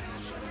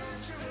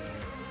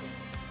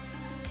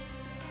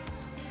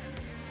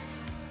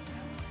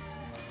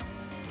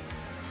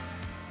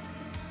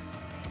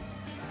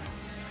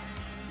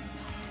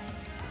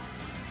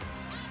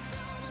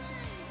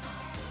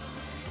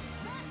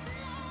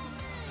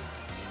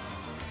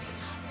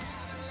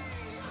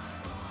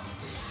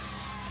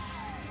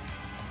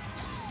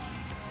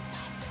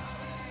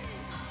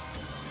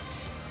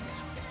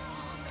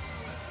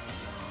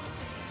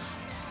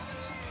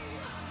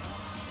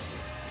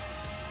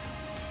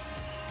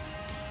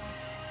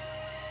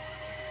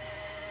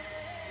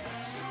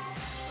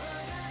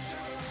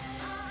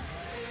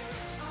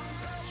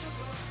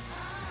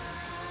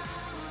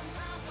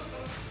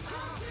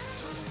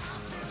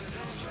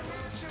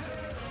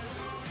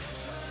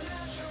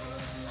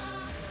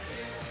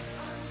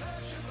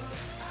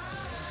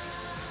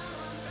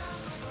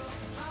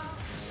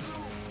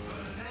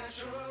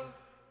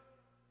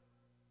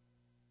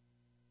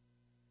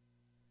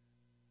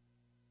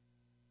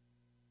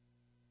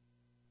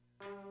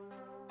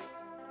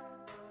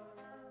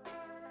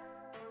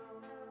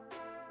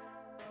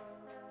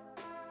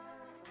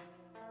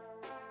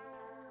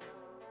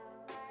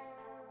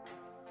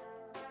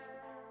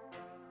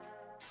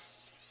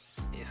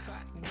 If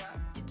I got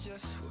you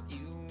just what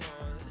you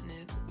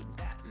wanted, would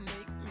that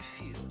make me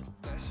feel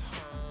less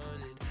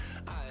haunted?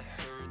 I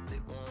heard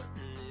that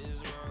wanting is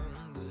wrong,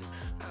 but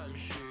I'm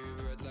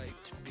sure I'd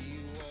like to be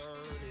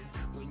wanted.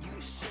 When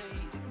you say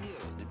the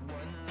gilded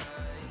one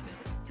line,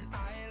 and I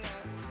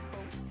like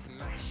both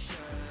my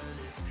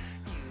shiners,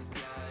 you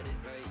got it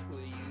right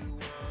where you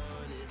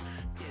want it.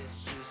 It's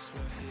just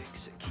my fix,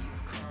 I keep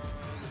calling.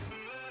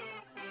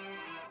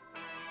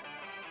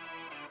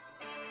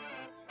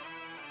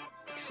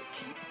 So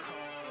keep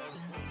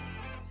calling.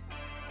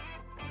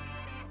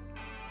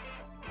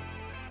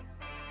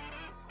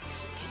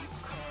 So keep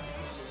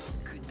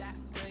calling. Could that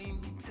rain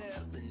be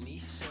telling me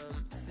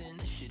something?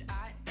 Should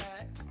I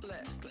act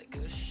less like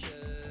a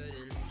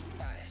shouldn't?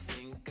 I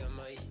think I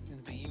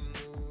might be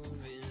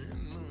moving.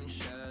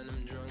 Moonshine,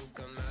 I'm drunk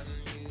on my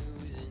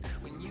musing.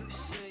 When you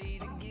say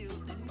the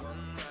gilded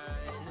one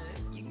liner,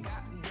 you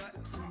got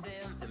guts and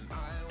damn am I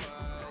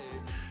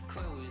wired.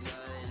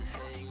 Clothesline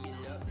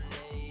hanging up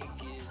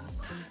naked.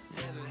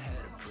 Never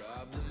had a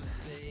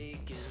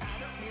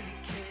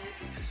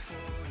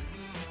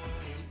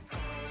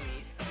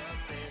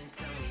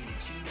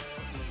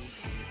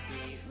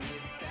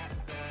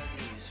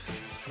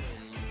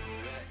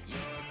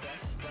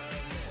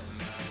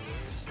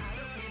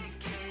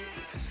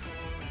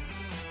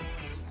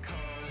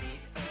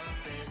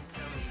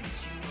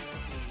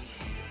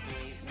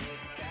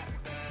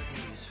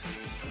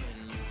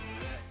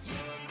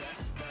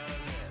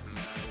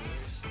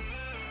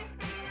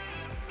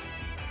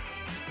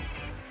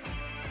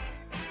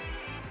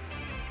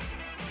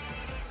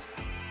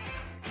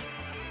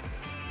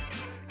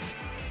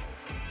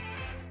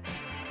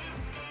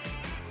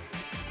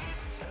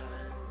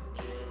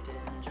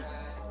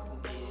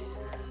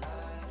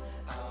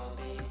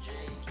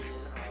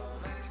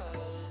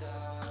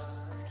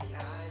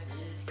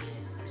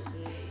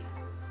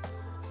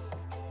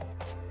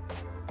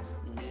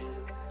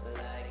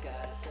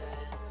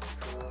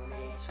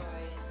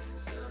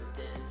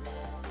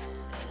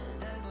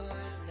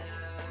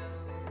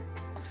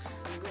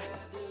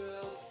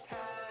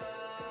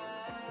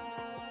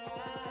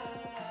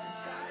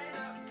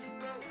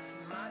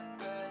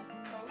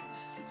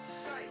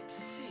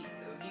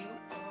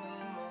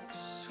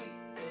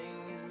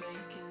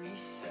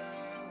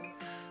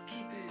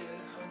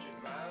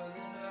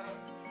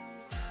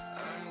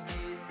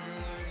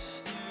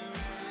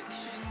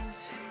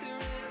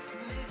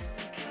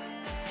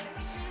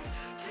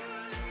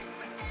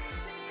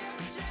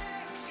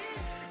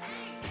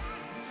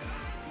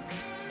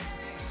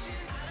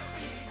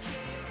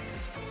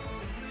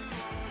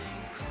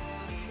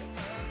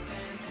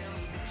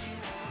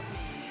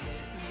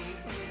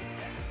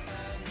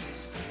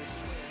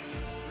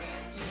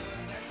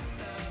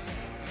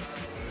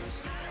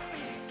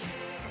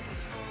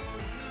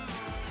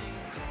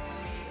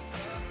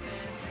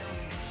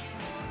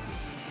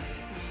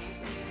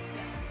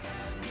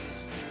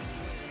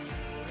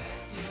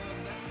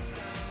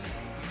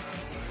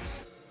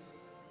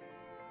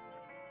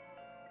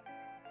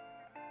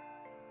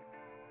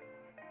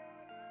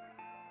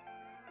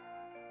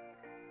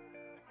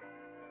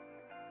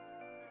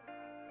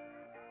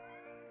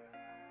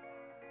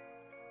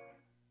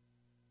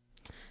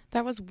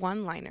That was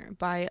One Liner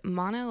by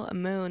Mono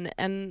Moon,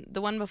 and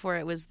the one before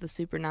it was the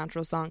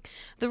Supernatural song.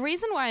 The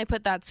reason why I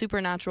put that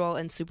Supernatural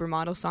and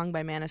Supermodel song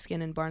by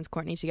Maneskin and Barnes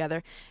Courtney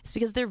together is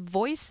because their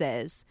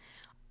voices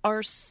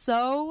are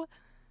so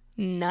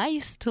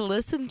nice to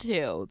listen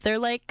to. They're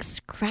like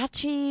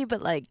scratchy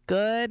but like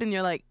good, and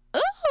you're like,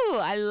 oh,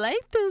 I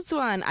like this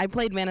one. I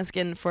played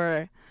Maneskin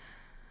for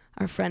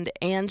our friend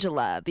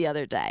Angela the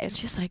other day, and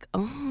she's like,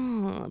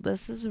 oh,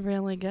 this is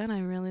really good. I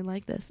really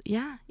like this.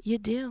 Yeah, you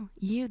do.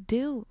 You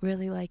do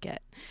really like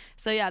it.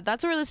 So yeah,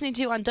 that's what we're listening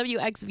to on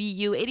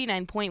WXVU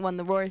 89.1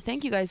 The Roar.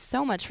 Thank you guys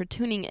so much for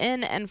tuning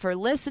in and for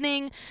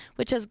listening,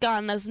 which has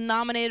gotten us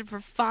nominated for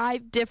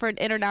 5 different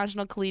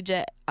International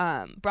Collegiate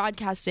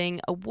Broadcasting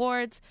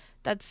Awards.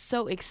 That's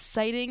so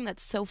exciting.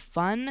 That's so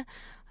fun.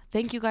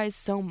 Thank you guys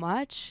so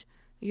much.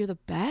 You're the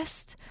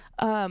best.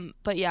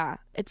 But yeah,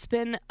 it's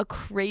been a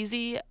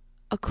crazy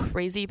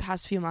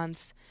past few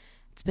months.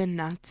 It's been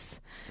nuts.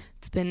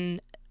 It's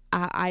been,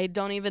 I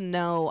don't even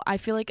know. I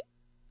feel like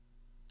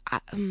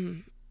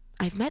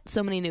I've met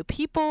so many new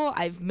people.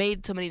 I've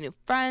made so many new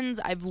friends.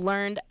 I've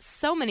learned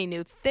so many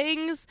new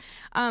things.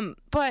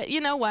 But you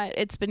know what?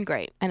 It's been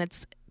great. And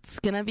it's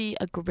going to be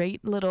a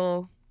great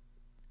little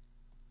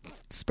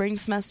spring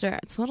semester.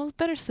 It's a little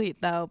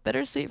bittersweet though.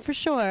 Bittersweet for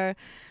sure,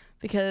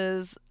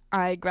 because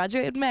I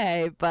graduate in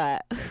May,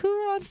 but who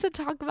wants to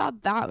talk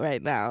about that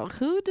right now?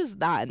 Who does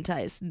that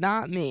entice?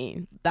 Not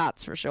me,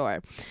 that's for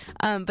sure.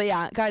 But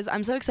yeah, guys,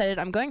 I'm so excited.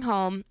 I'm going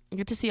home. I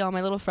get to see all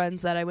my little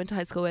friends that I went to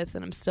high school with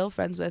and I'm still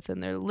friends with,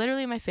 and they're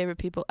literally my favorite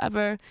people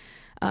ever.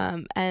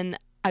 And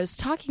I was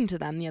talking to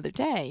them the other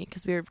day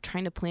because we were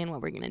trying to plan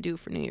what we're going to do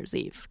for New Year's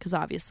Eve, because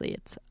obviously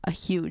it's a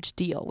huge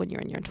deal when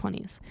you're in your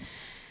 20s.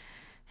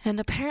 And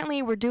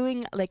apparently we're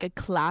doing like a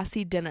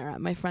classy dinner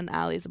at my friend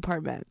Allie's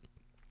apartment.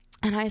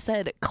 And I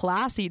said,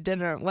 classy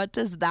dinner, what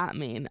does that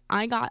mean?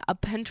 I got a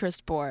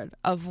Pinterest board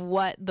of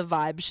what the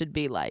vibe should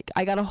be like.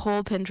 I got a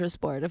whole Pinterest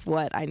board of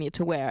what I need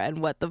to wear and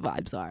what the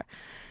vibes are.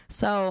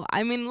 So,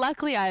 I mean,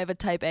 luckily I have a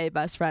type A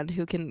best friend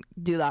who can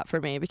do that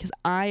for me, because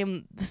I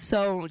am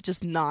so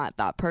just not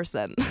that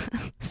person.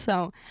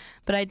 So,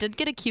 but I did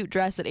get a cute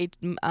dress at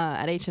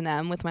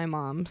H&M with my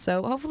mom.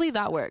 So hopefully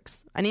that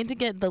works. I need to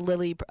get the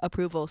Lily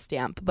approval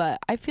stamp, but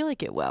I feel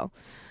like it will.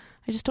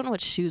 I just don't know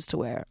what shoes to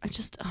wear.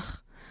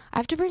 I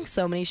have to bring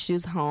so many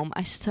shoes home.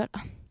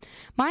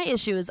 My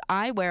issue is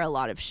I wear a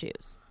lot of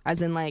shoes.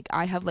 As in, like,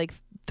 I have like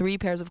 3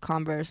 pairs of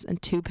Converse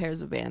and 2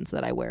 pairs of Vans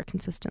that I wear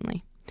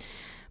consistently.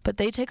 But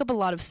they take up a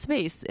lot of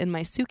space in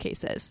my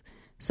suitcases.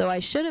 So I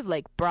should have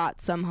like brought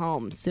some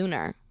home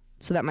sooner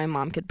so that my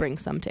mom could bring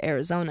some to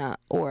Arizona,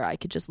 or I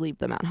could just leave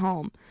them at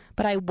home.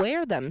 But I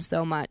wear them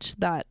so much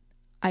that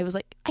I was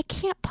like, I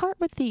can't part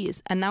with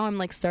these. And now I'm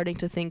like starting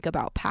to think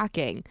about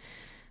packing,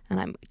 and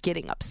I'm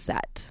getting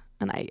upset.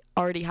 And I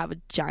already have a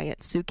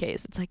giant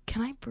suitcase. It's like,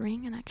 can I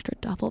bring an extra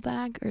duffel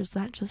bag, or is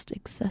that just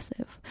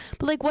excessive?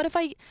 But like, what if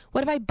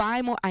I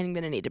buy more? I'm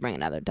going to need to bring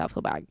another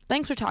duffel bag.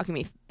 Thanks for talking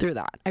me through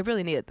that. I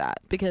really needed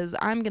that, because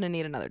I'm going to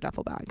need another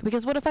duffel bag.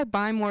 Because what if I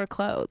buy more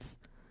clothes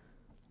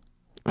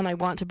and I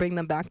want to bring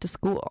them back to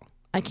school?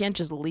 I can't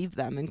just leave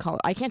them in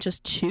college. I can't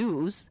just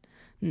choose.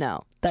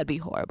 No, that'd be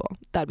horrible.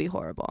 That'd be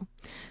horrible.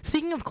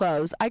 Speaking of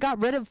clothes, I got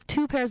rid of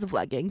 2 pairs of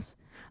leggings.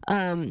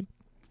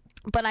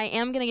 But I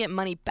am going to get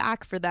money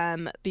back for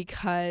them,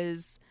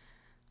 because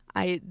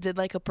I did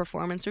like a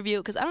performance review.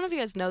 Because I don't know if you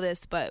guys know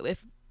this, but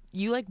if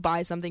you like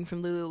buy something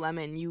from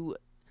Lululemon, you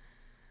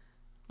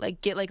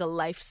like get like a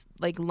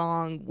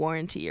long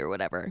warranty or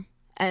whatever.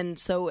 And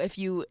so if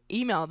you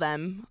email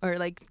them or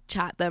like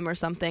chat them or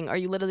something, or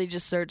you literally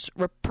just search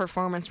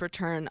performance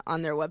return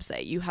on their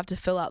website, you have to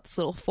fill out this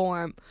little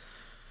form.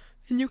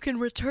 And you can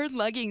return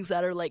leggings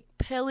that are like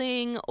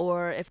pilling,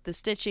 or if the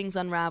stitching's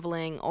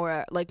unraveling,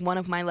 or like one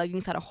of my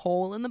leggings had a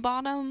hole in the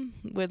bottom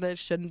where there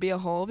shouldn't be a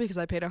hole, because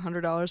I paid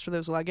 $100 for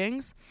those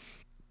leggings.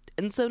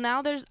 And so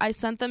now I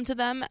sent them to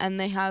them, and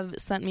they have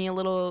sent me a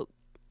little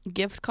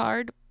gift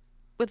card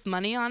with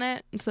money on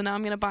it. And so now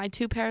I'm going to buy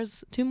 2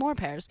 more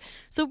pairs.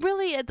 So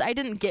really, I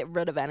didn't get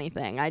rid of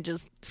anything. I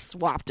just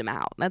swapped them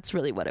out. That's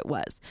really what it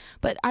was.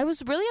 But I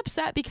was really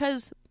upset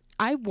because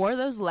I wore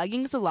those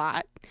leggings a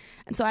lot,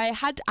 and so I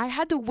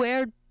had to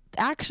wear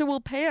actual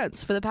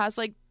pants for the past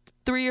like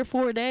 3 or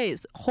 4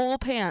 days, whole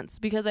pants,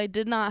 because I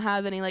did not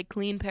have any like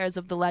clean pairs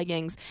of the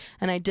leggings,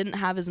 and I didn't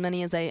have as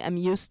many as I am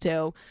used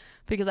to,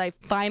 because I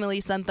finally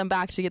sent them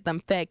back to get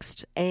them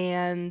fixed.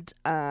 And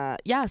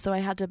yeah, so I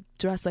had to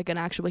dress like an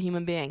actual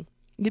human being.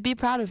 You'd be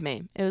proud of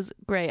me. It was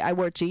great. I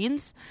wore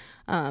jeans.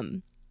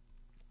 I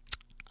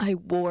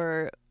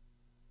wore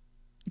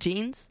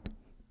jeans.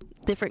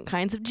 Different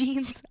kinds of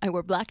jeans. I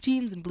wore black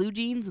jeans and blue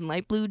jeans and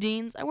light blue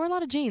jeans. I wore a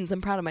lot of jeans. I'm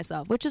proud of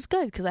myself, which is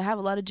good, because I have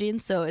a lot of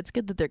jeans, so it's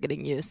good that they're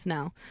getting used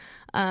now.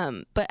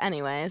 But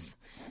anyways,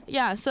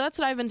 yeah, so that's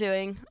what I've been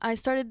doing.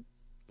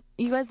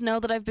 You guys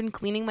know that I've been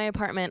cleaning my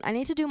apartment. I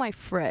need to do my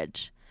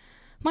fridge.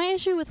 My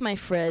issue with my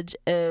fridge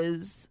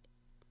is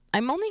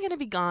I'm only going to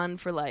be gone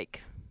for I'm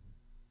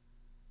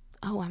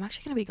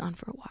actually going to be gone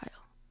for a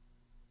while.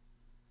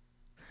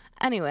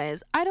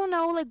 Anyways, I don't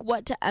know like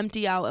what to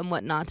empty out and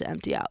what not to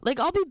empty out. Like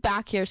I'll be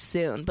back here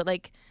soon, but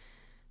like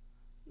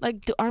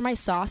are my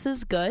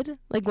sauces good?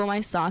 Like will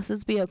my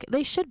sauces be okay?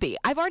 They should be.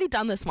 I've already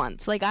done this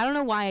once. Like I don't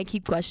know why I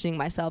keep questioning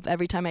myself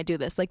every time I do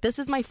this. Like this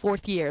is my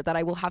 4th year that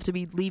I will have to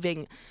be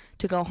leaving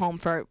to go home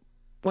for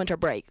winter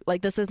break.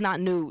 Like this is not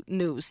new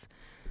news.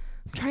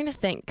 I'm trying to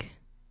think.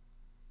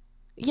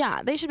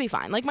 Yeah, they should be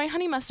fine. Like my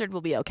honey mustard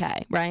will be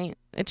okay, right?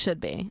 It should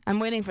be. I'm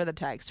waiting for the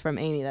text from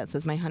Amy that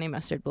says my honey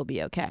mustard will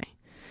be okay.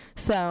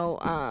 So,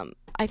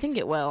 I think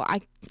it will. I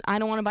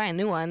don't want to buy a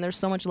new one. There's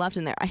so much left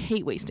in there. I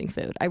hate wasting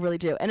food. I really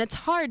do. And it's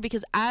hard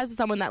because as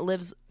someone that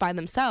lives by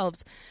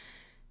themselves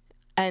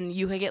and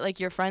you get like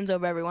your friends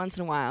over every once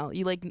in a while,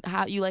 you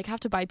have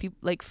to buy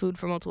like food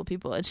for multiple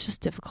people. It's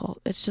just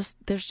difficult.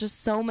 There's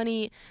just so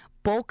many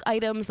bulk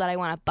items that I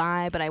want to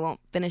buy, but I won't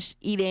finish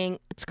eating.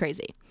 It's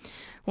crazy.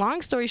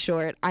 Long story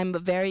short, I'm a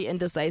very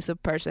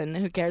indecisive person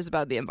who cares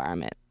about the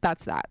environment.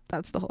 That's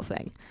the whole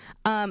thing.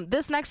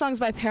 This next song's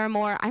by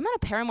Paramore. I'm on a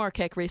Paramore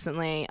kick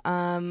recently.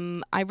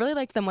 I really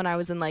liked them when I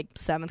was in like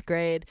 7th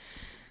grade,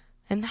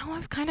 and now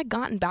I've kind of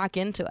gotten back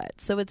into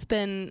it. So it's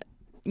been,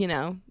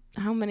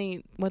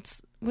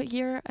 what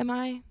year am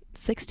I?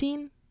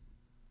 16?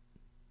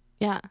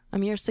 Yeah,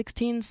 I'm year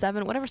 16,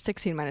 7, whatever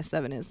 16 minus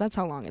 7 is. That's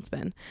how long it's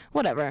been.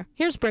 Whatever.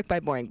 Here's Brick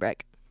by Boring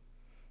Brick.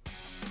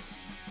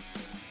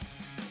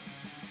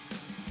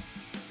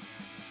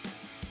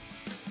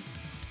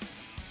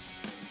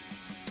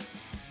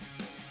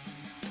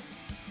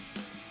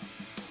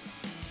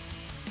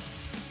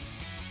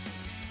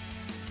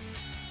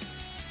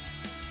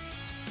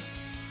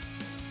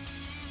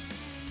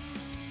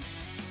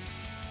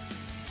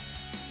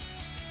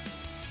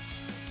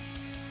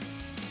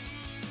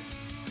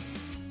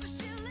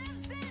 She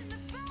lives in a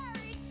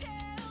fairy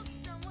tale,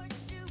 somewhere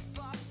too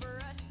far for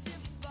us to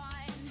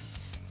find.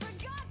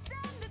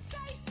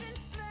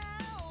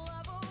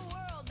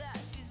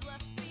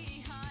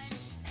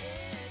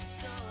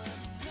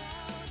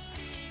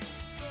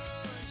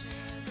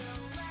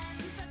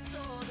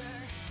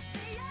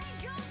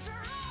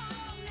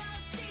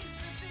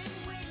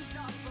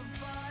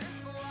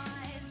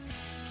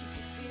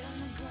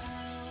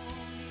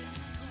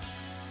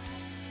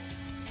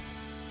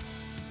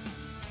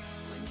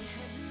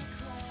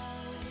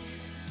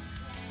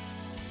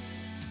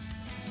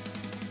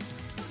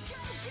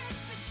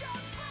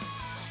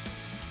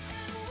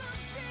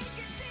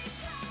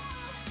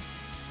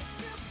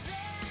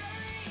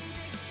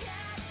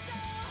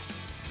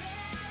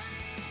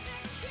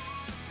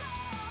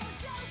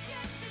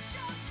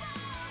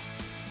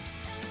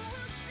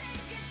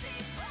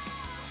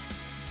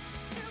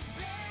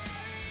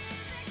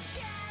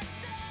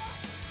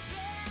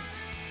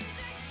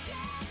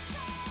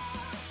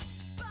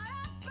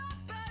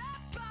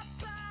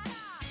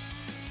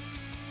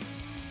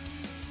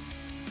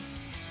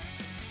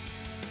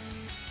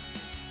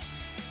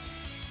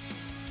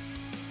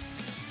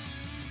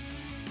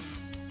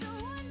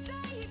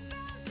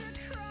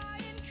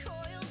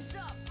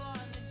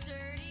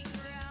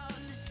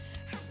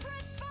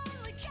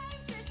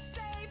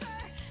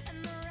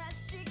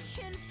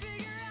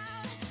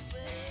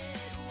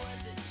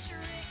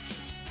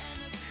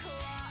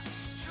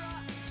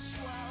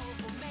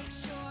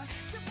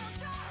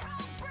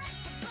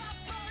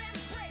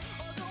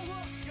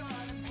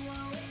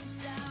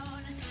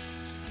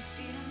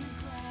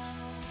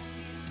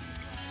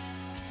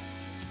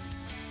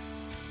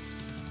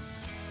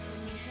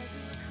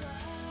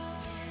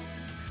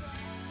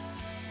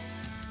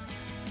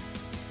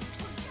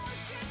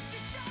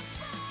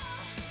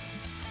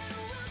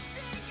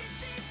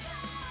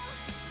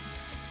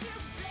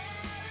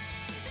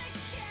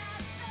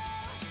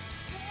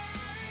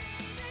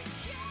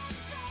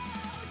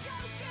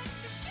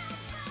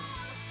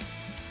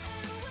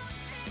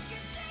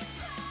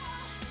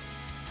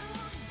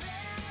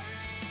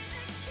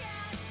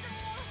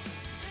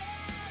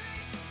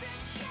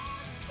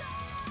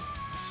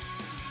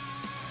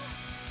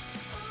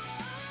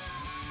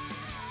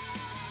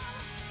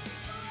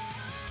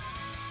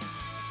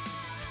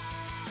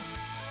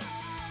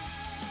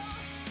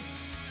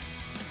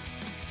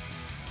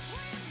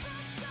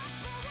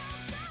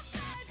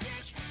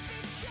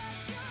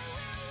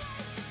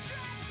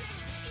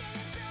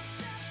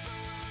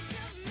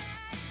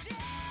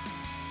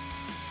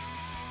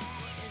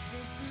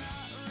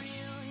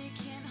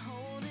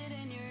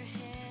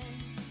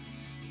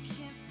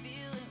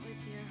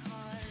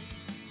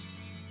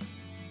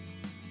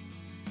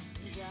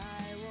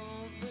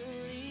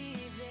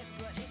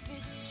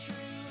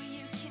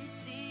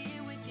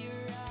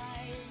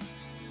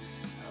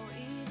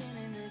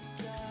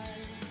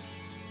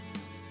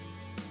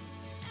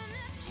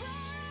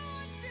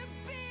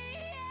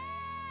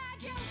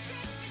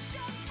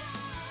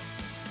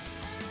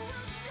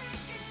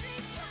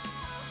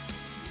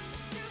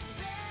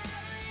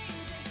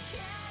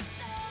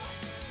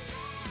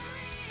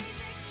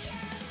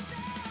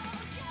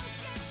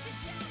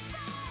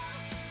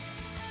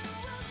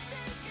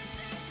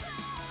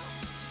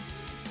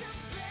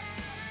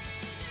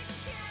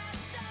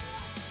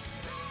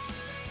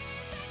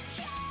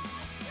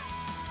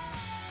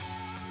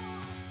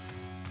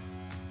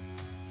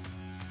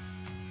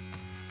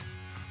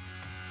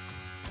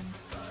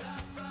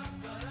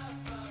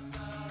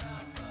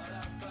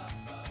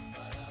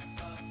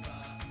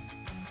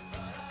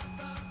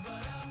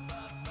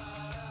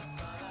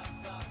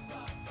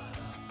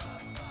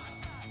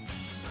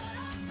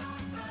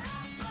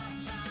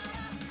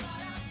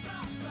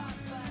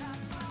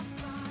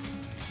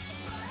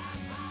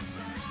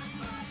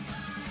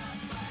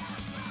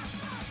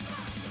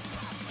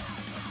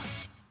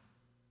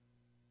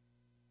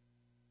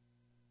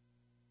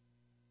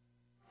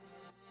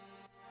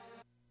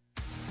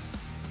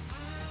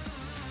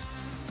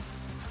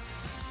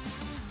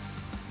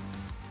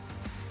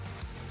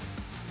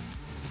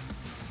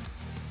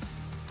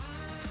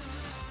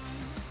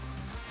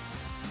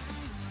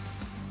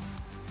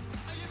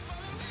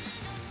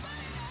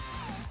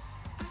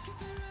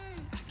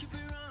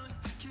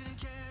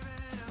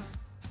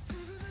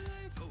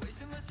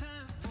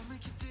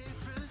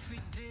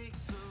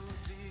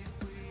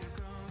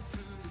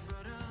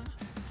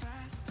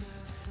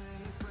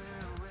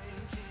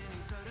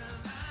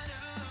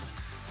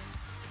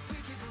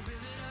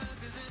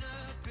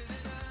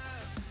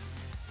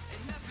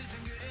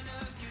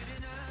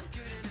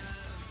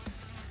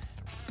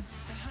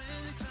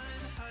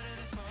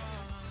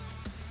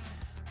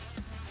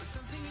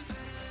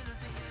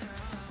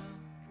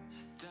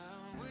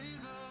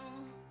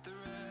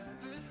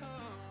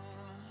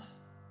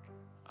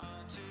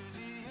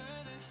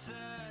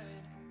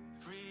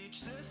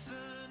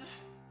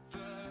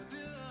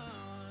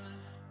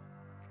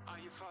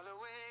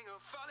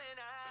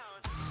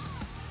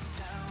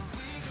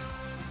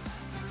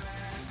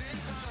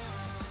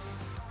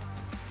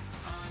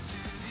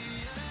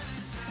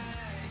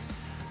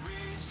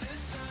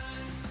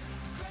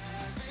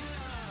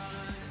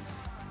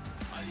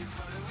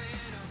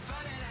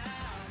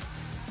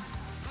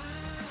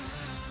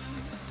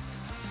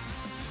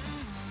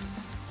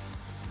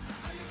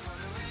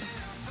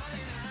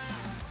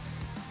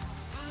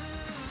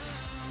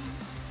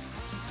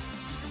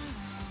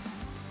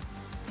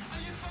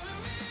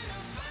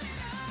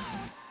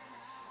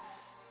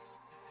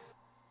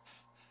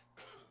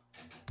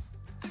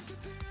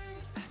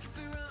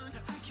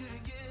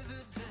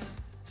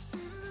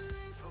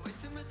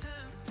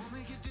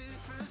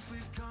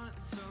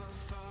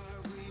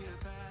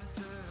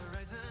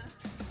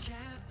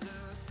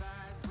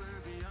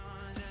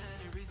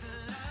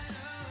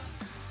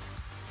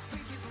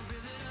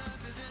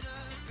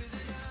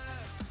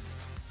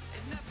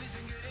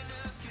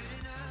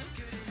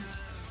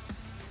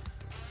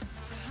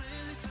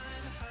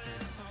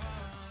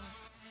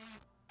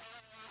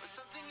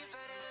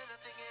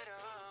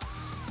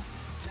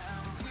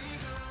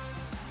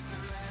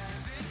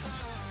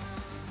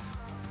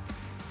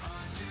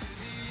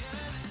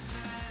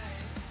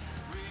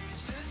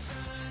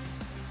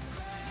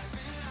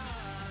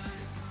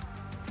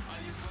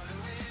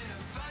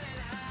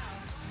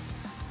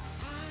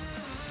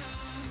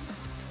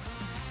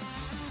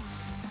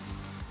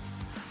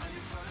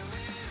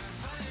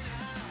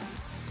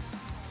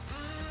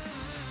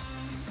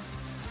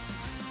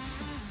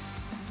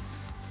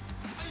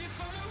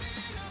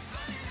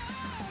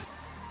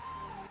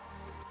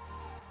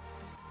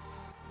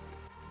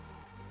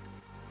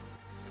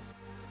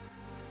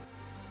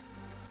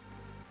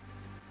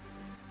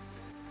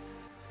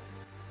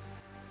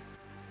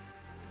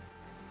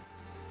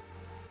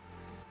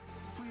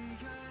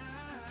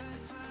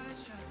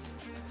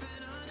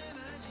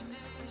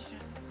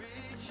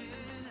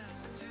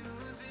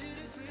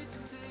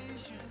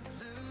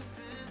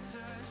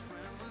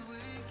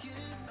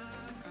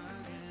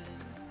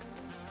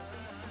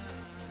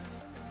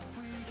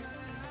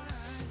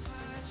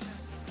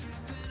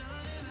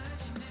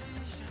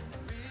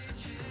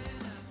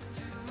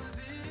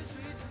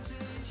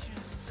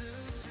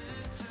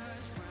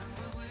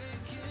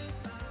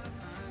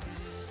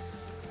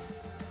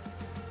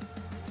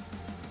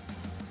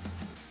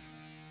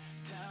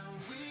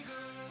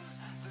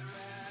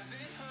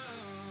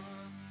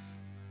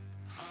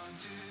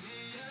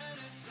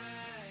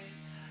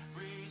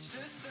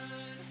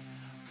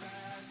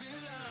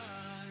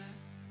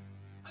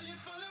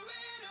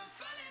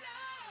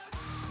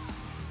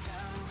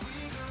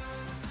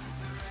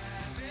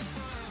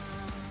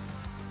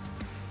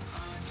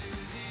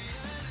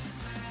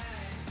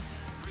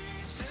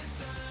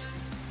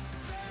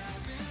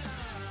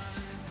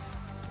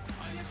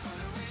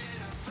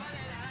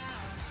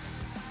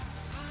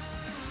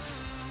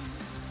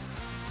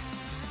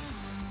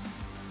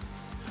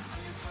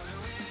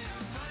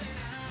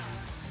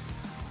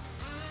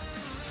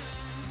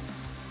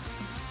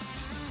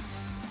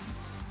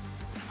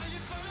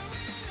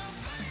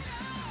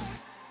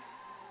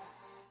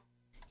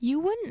 you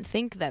wouldn't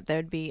think that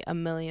there'd be a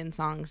million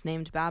songs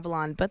named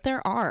Babylon, but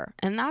there are,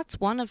 and that's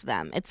one of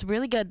them. It's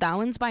really good. That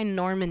one's by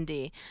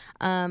Normandy.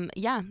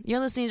 Yeah, you're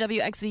listening to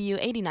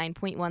WXVU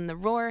 89.1 The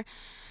Roar.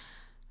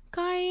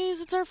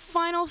 Guys, it's our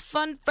final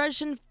Fun,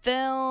 Fresh, and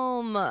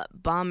Film.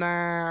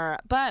 Bummer.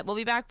 But we'll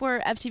be back for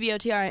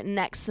FTBOTR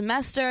next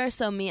semester,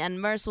 so me and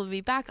Merce will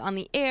be back on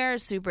the air.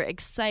 Super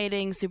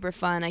exciting, super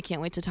fun. I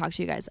can't wait to talk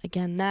to you guys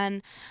again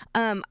then.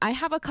 I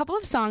have a couple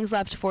of songs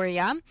left for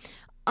you.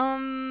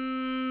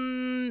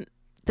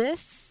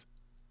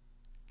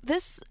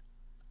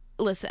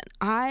 Listen,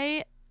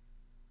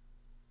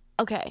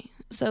 okay,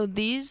 so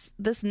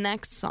this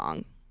next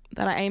song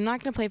that I'm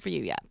not going to play for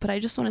you yet, but I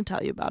just want to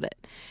tell you about it.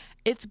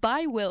 It's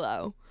by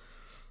Willow.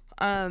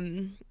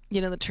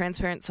 The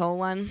Transparent Soul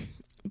one.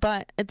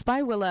 But it's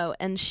by Willow,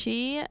 and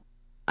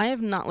I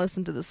have not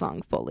listened to the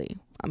song fully.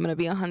 I'm going to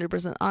be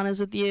 100% honest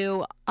with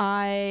you.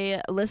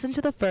 I listened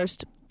to the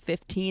first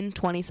 15,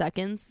 20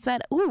 seconds,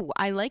 said, ooh,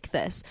 I like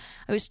this.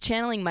 I was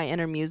channeling my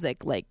inner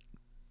music,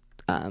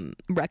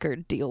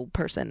 record deal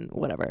person,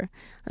 whatever.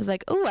 I was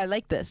like, ooh, I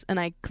like this. And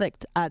I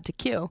clicked add to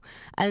queue.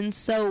 And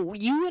so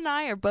you and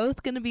I are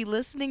both going to be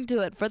listening to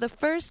it for the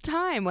first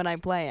time when I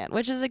play it,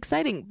 which is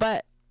exciting.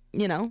 But,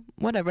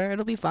 whatever.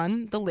 It'll be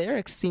fun. The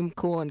lyrics seem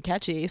cool and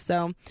catchy.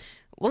 So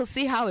we'll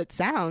see how it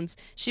sounds.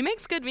 She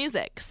makes good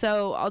music.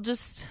 So we're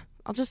just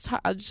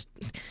going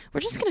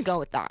to go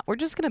with that. We're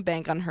just going to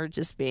bank on her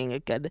just being a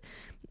good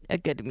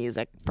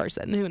music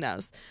person. Who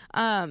knows?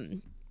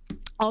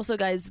 Also,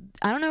 guys,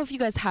 I don't know if you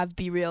guys have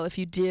Be Real. If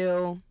you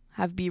do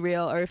have Be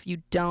Real, or if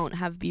you don't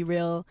have Be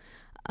Real,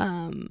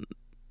 then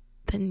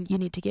you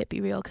need to get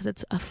Be Real, because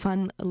it's a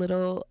fun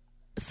little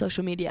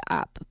social media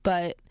app.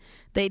 But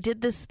they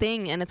did this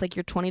thing, and it's like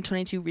your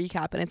 2022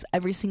 recap, and it's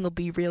every single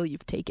Be Real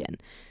you've taken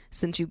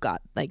since you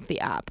got the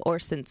app, or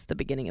since the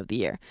beginning of the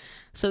year.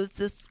 So it's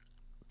this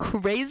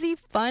crazy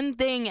fun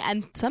thing,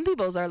 and some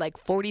people's are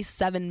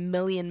 47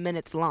 million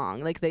minutes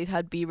long. They've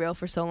had Be Real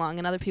for so long,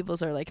 and other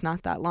people's are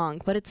not that long.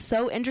 But it's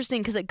so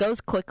interesting because it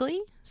goes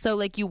quickly. So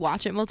you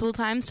watch it multiple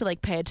times to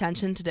pay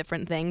attention to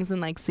different things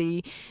and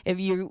see if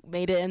you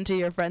made it into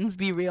your friend's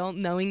Be Real,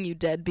 knowing you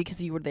did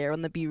because you were there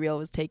when the Be Real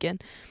was taken.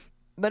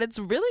 But it's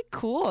really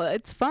cool.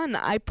 It's fun.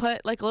 I put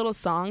a little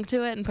song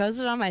to it and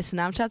posted it on my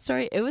Snapchat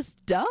story. It was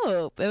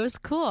dope. It was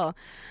cool.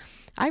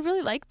 I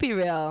really like Be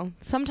Real.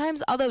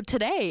 Sometimes, although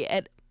today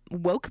it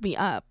woke me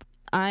up.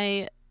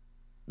 I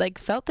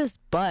felt this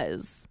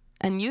buzz,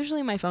 and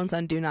usually my phone's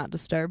on do not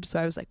disturb, so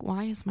I was like,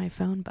 why is my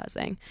phone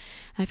buzzing?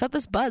 And I felt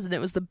this buzz, and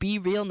it was the Be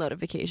Real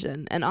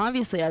notification. And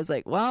obviously I was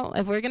like, well,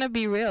 if we're gonna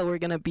be real, we're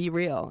gonna be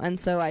real. And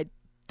so I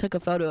took a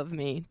photo of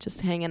me just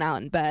hanging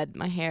out in bed.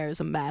 My hair is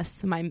a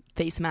mess, my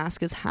face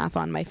mask is half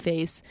on my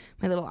face,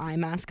 my little eye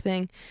mask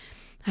thing.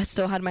 I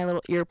still had my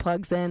little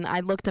earplugs in. I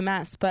looked a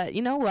mess. But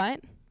you know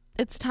what?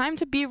 It's time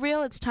to be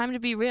real. It's time to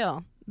be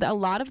real. A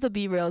lot of the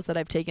Be Reals that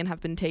I've taken have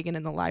been taken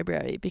in the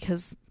library,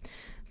 because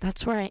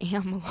that's where I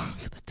am a lot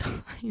of the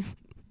time.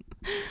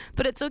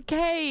 But it's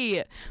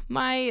okay.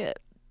 My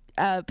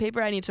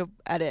paper I need to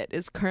edit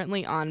is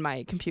currently on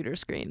my computer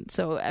screen.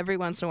 So every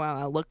once in a while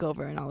I'll look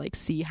over and I'll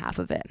see half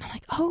of it. And I'm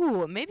like,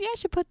 oh, maybe I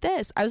should put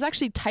this. I was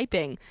actually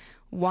typing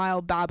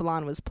while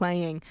Babylon was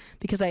playing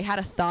because I had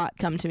a thought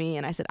come to me,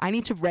 and I said, I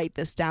need to write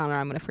this down or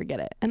I'm going to forget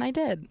it. And I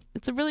did.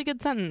 It's a really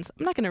good sentence.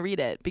 I'm not going to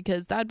read it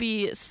because that'd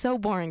be so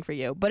boring for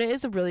you, but it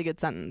is a really good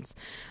sentence.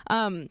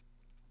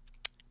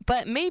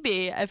 But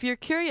maybe if you're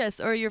curious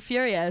or you're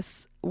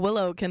furious,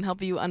 Willow can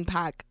help you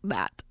unpack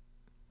that.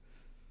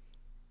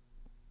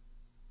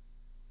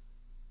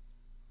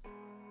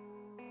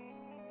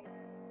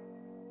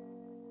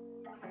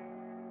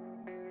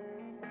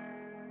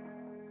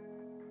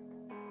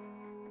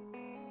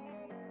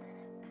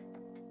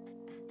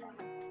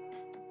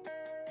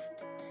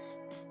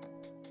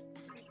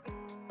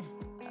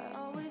 I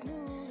always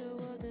knew there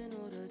was an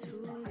order to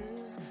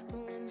this. The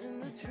wind in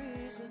the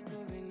trees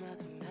whispering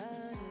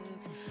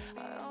mathematics. I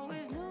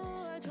always knew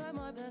I tried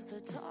my best to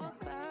talk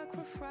back,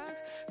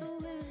 refract the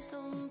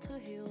wisdom to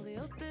heal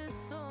the abyss.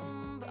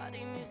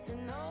 Somebody needs to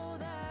know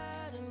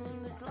that. And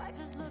when this life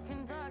is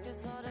looking dark,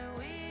 it's all that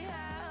we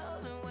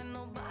have. And when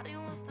nobody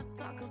wants to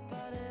talk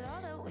about it,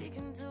 all that we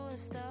can do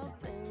is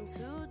step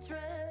into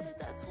dread.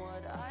 That's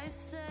what I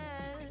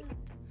said.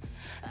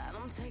 And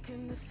I'm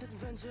taking this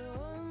adventure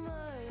on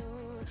my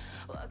own,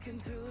 walking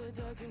through a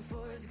darkened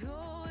forest,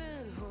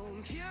 going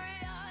home.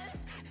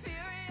 Curious,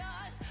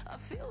 furious, I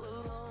feel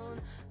alone.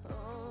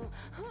 Oh,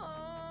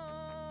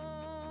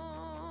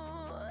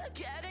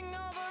 getting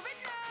over it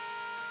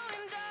now,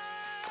 and I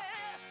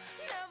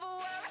never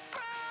wear a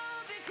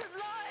frown, because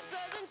life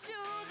doesn't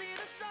choose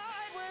either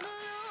side. Win or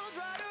lose,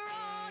 right or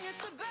wrong,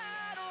 it's a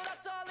battle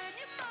that's all in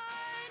your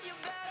mind. You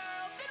better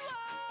open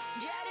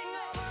wide. Getting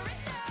over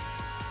it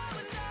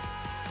now, and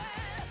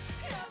I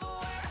never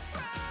wear a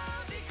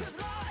frown, because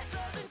life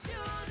doesn't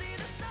choose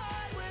either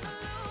side. Win or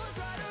lose,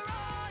 right or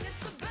wrong,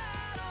 it's a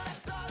battle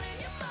that's all in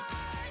your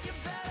mind. You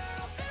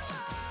better open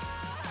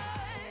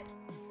wide.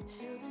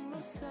 Shielding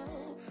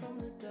myself from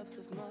the depths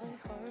of my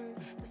heart.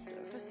 The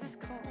surface is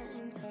calm,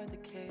 inside the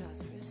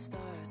chaos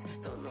restarts.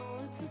 Don't know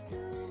what to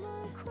do,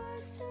 my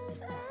questions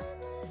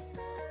endless,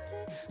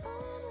 and the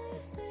only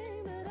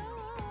thing that I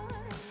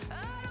want. I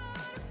don't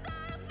wanna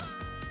start a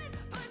fight,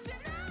 but you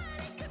know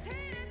it gets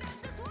heated,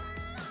 that's just what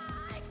I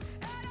like.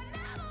 And I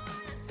never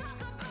wanna talk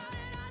about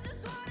it, I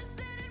just wanna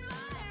sit in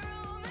my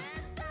room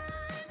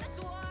instead. That's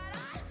what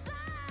I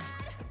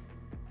said.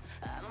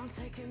 And I'm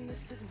taking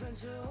this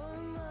adventure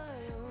on my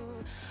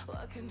own,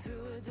 walking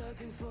through a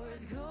darkened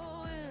forest,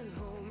 going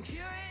home.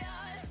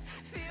 Curious,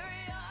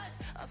 furious,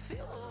 I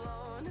feel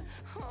alone.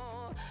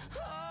 Oh,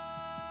 oh.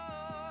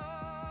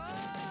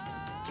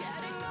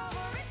 Getting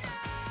over it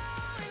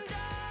now, and I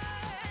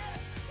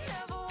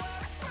never wear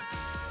a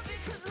frown,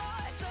 because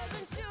life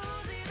doesn't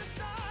choose either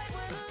side.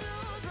 When to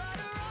lose,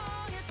 right or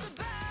wrong, it's a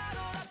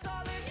battle that's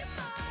all in your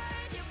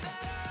mind. You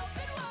better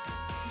open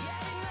wide.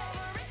 Getting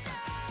over it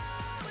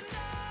now, and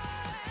I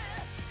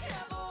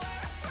never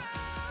wear a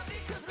frown,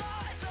 because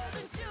life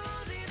doesn't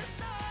choose either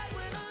side.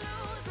 When to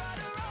lose, right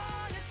or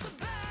wrong, it's a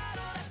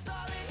battle that's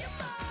all in your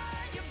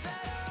mind. You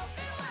better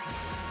open wide.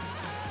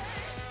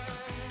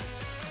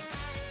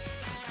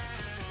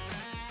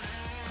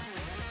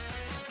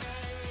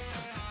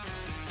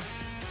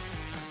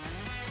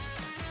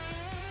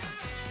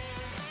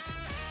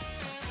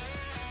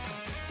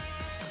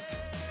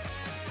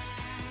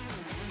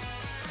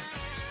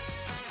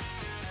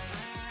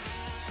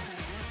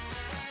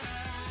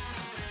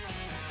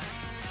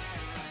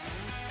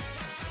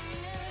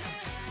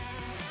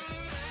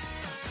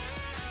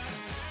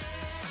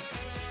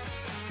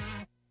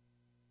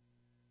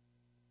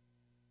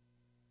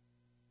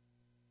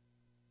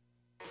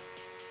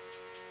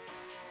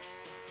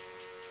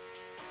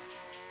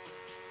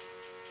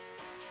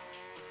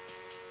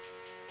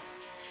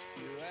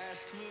 You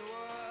ask me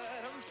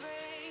what I'm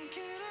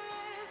thinking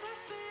as I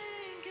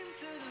sink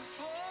into the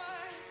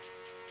void,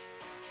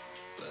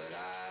 but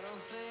I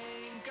don't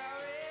think I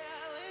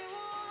really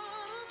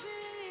wanna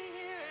be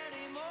here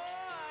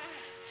anymore.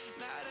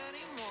 Not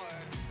anymore.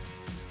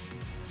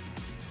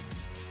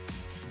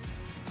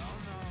 Oh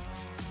no.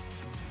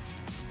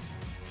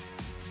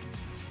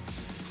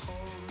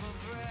 Hold my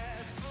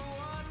breath for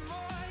one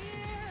more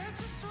year,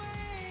 just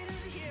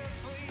waiting here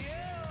for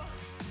you.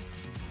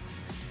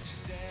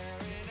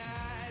 Staring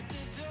at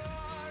the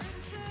door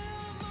until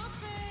my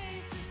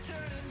face is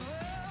turning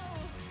blue.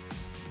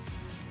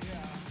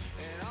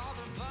 Yeah, and all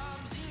the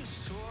bombs you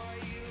swore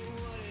you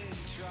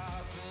wouldn't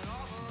drop, and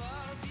all the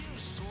love you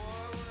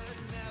swore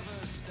would never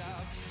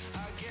stop.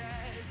 I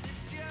guess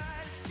it's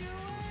just your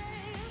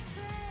way of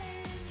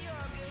saying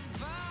your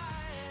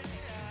goodbye.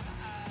 Yeah.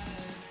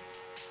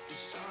 The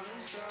sun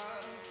is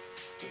up,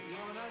 but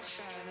you're not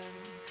shining.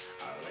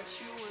 I let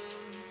you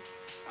in,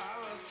 I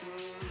love to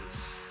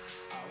lose.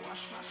 I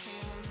wash my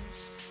hands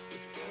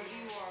with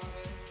dirty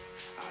water.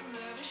 I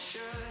never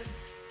should,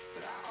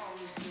 but I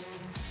always do.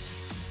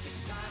 The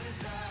sun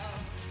is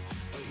out,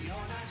 but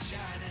you're not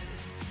shining.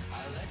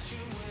 I let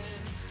you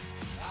in,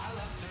 I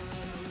love to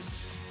lose.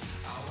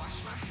 I wash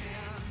my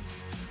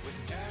hands with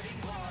dirty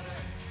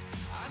water.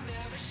 I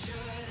never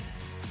should,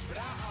 but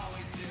I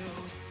always do.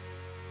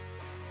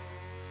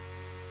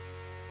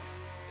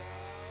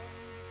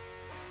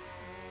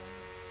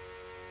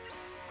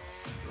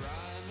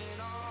 Rhyming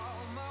all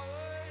my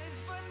words,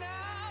 but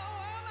now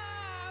I'm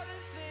out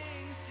of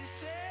things to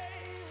say.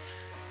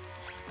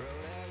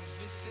 Wrote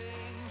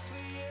everything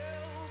for you,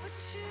 but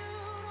you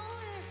don't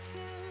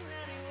listen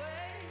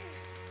anyway.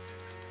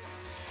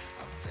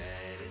 I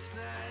bet it's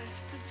nice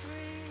to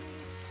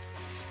breathe,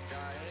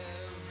 die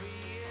every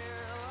year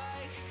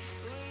like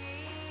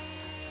leaves.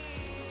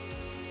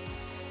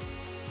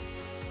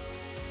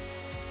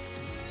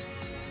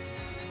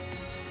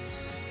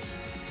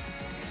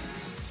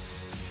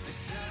 The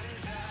sun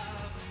is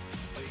out,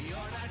 but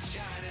you're not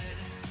shining.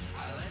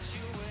 I let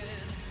you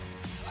in,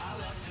 I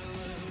love to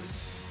lose.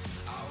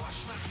 I wash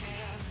my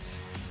hands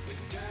with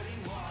dirty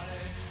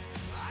water.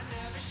 I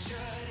never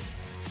should,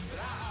 but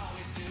I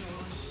always do.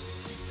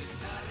 The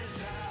sun is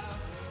out,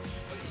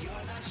 but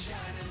you're not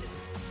shining.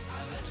 I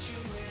let you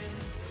in,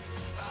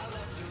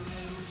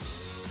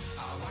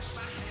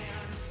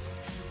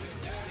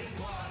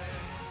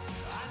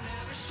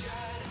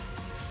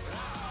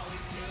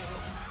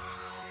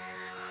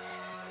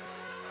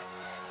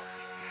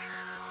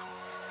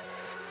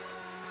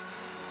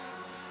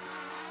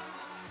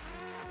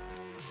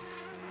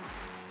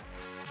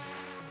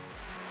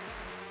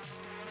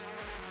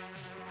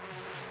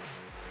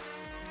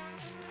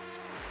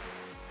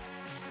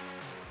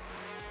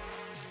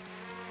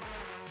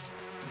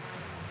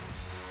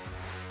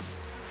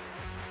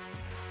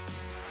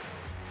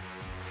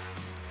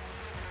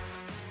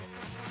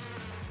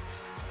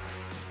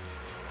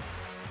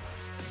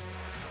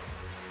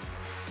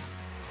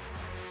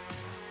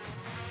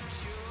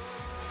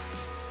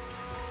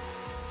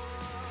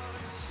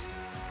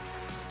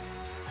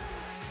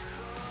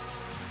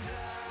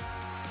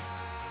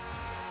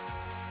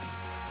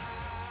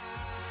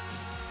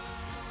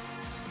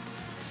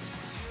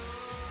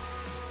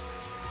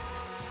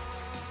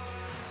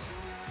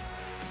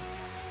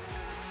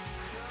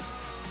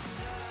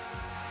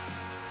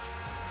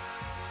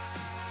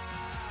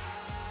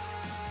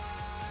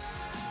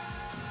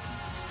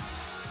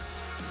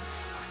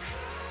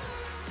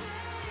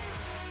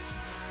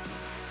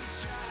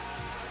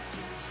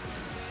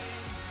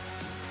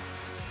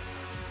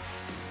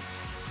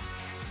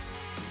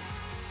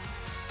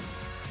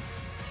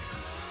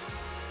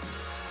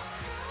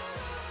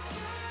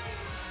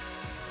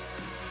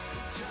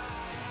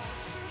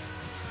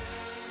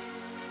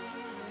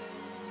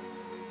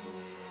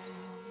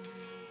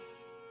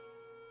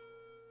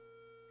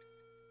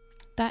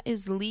 That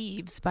is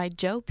Leaves by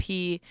Joe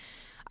P.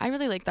 I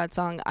really like that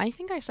song. I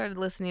think I started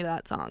listening to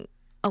that song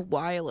a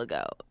while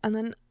ago, and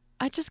then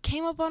I just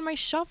came up on my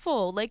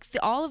shuffle like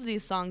all of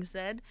these songs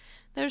did.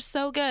 They're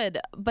so good.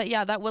 But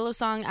yeah, that Willow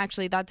song,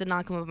 actually, that did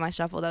not come up on my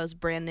shuffle. That was a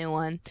brand new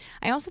one.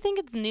 I also think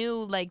it's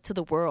new, like, to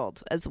the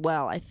world as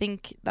well. I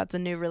think that's a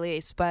new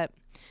release. But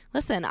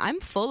listen, I'm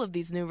full of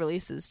these new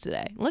releases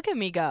today. Look at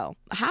me go.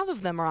 Half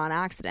of them are on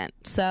accident.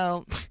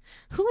 So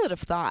who would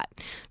have thought?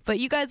 But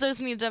you guys are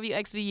listening to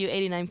WXVU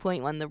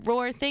 89.1 The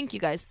Roar. Thank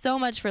you guys so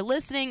much for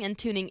listening and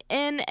tuning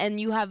in. And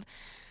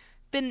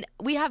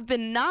we have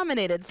been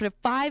nominated for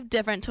 5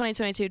 different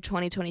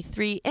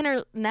 2022-2023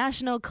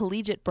 International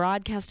Collegiate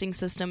Broadcasting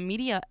System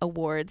Media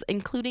Awards,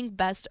 including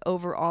Best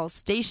Overall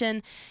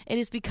Station. It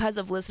is because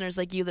of listeners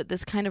like you that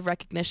this kind of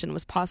recognition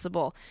was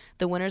possible.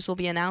 The winners will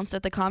be announced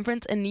at the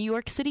conference in New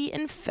York City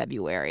in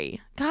February.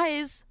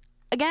 Guys,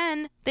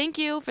 again, thank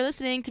you for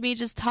listening to me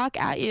just talk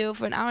at you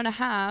for an hour and a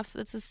half.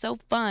 This is so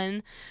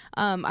fun.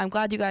 I'm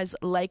glad you guys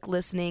like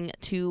listening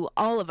to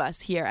all of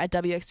us here at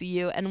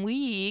WXVU, and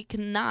we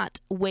cannot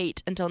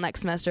wait until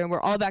next semester.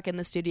 We're all back in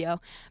the studio,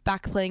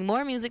 back playing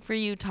more music for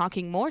you,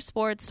 talking more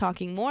sports,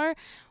 talking more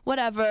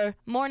whatever,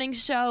 morning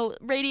show,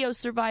 Radio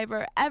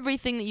Survivor,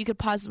 everything that you could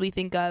possibly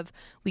think of.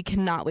 We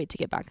cannot wait to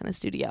get back in the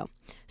studio.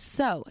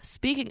 So,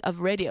 speaking of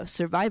Radio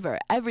Survivor,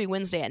 every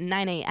Wednesday at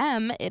 9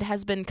 a.m., it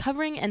has been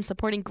covering and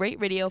supporting great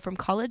radio from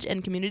college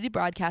and community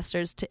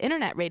broadcasters to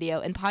internet radio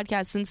and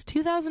podcasts since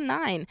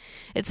 2009.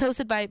 It's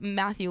hosted by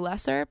Matthew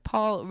Lesser,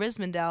 Paul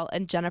Rismandel,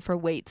 and Jennifer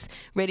Waits.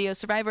 Radio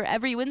Survivor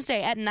every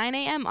Wednesday at 9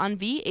 a.m. on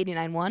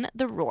V89.1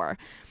 The Roar.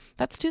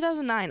 That's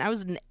 2009. I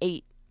was an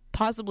 8,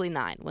 possibly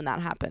 9 when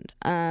that happened.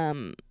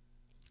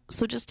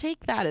 So just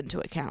take that into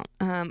account.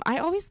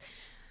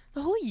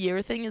 The whole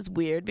year thing is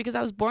weird because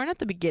I was born at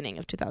the beginning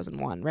of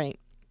 2001, right?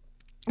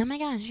 Oh my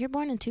gosh, you're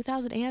born in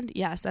 2000 and?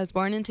 Yes, I was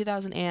born in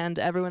 2000 and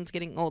everyone's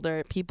getting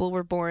older. People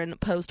were born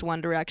post One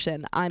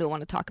Direction. I don't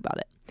want to talk about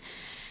it.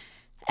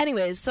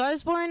 Anyways, so I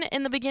was born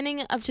in the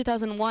beginning of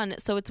 2001,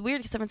 so it's weird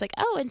because everyone's like,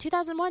 oh, in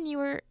 2001 you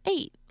were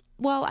 8.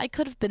 Well, I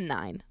could have been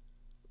 9.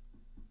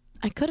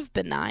 I could have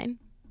been 9.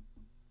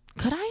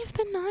 Could I have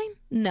been 9?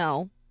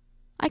 No,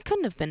 I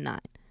couldn't have been 9.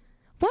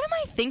 What am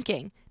I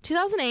thinking?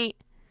 2008,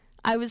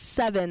 I was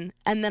 7,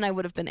 and then I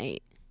would have been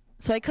 8.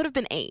 So I could have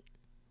been 8.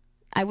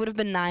 I would have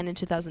been 9 in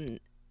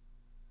 2009.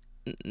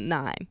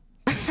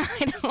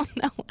 I don't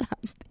know what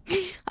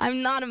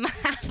I'm not a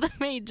math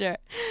major.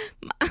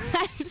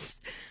 I'm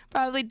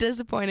probably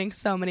disappointing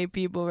so many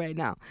people right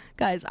now.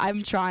 Guys,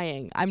 I'm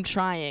trying. I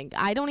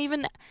don't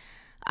even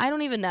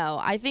know.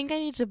 I think I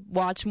need to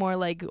watch more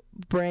like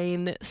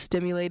brain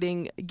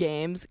stimulating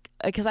games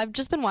because I've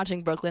just been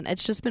watching Brooklyn.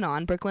 It's just been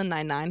on. Brooklyn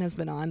Nine-Nine has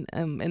been on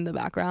in the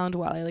background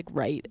while I like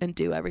write and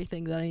do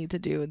everything that I need to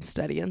do and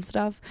study and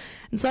stuff.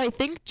 And so I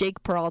think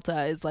Jake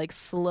Peralta is like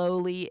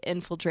slowly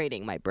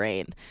infiltrating my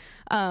brain.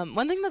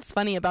 One thing that's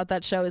funny about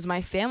that show is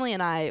my family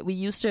and we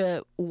used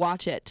to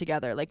watch it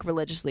together like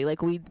religiously.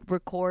 Like we'd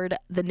record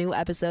the new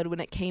episode when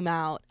it came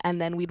out and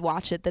then we'd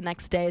watch it the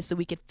next day so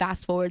we could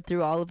fast forward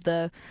through all of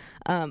the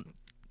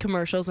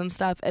commercials and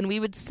stuff, and we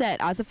would sit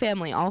as a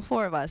family, all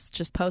 4 of us,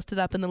 just posted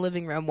up in the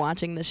living room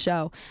watching the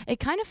show. It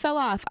kind of fell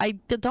off. I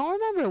don't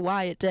remember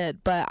why it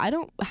did, but I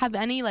don't have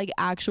any like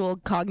actual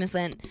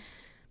cognizant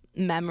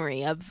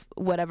memory of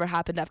whatever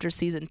happened after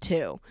season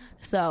 2.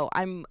 So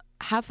I'm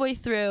halfway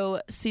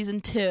through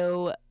season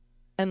 2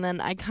 and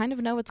then I kind of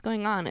know what's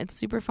going on. It's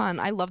super fun.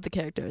 I love the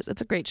characters.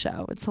 It's a great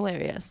show. It's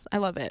hilarious. I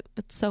love it.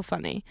 It's so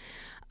funny.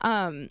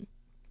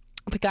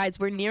 But guys,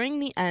 we're nearing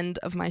the end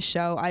of my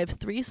show. I have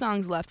 3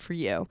 songs left for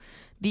you.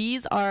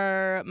 These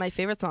are my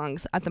favorite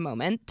songs at the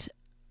moment.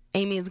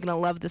 Amy is going to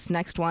love this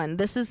next one.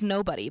 This is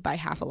Nobody by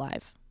Half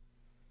Alive.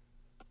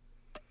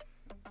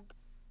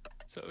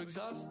 So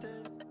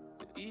exhausted,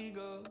 the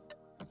ego,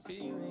 and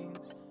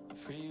feelings, and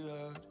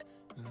freeload,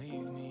 and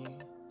leave me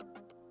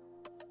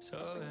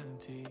so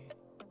empty.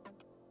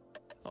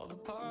 All the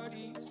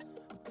parties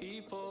of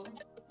people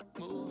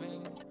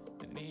moving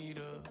the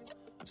needle,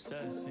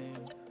 obsessing,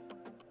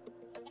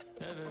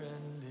 never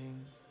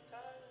ending.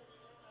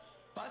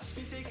 Watch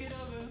me take it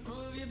over,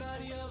 move your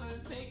body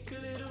over, make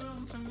a little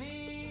room for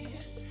me.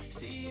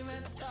 See him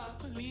at the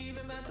top, leave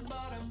him at the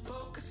bottom.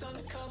 Focus on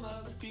the come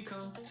up,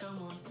 become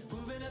someone.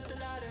 Moving up the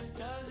ladder,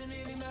 doesn't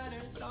really matter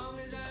as long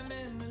as I'm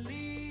in the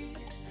lead.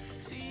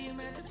 See him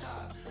at the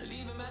top,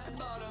 leave him at the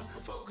bottom.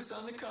 Focus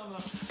on the come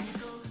up,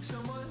 become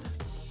someone.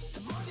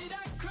 The more that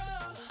I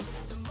grow,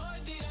 the more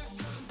that I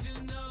come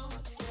to know.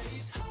 Yeah,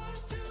 it's hard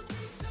to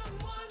be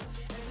someone,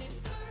 and it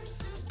hurts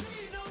to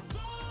be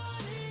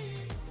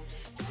nobody.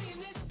 Playing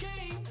this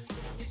game,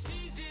 it's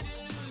easy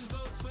to lose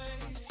both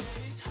ways.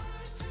 Yeah, it's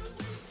hard to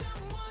be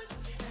someone,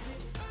 and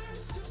it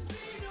hurts to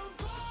be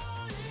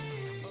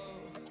nobody.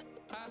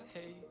 Oh, I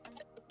hate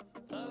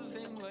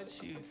loving what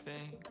you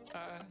think. I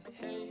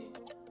hate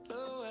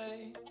the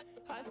way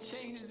I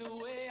change the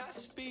way I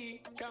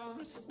speak.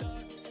 I'm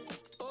stuck,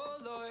 oh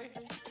Lord,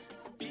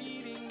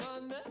 beating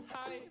on the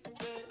hype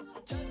that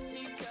just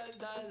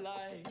because I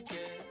like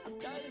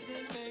it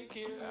doesn't make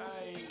it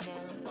right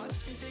now.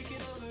 Watch me take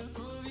it over,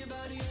 move your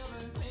body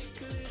over, make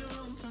a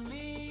little room for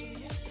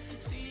me.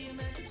 See him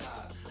at the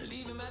top,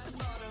 leave him at the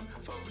bottom.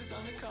 Focus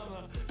on the come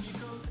up,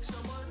 become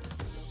someone.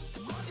 The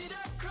more that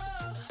I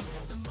grow,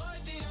 the more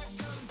that I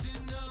come to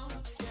know.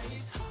 Yeah,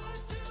 it's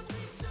hard to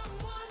be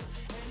someone,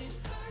 and it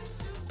hurts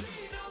to be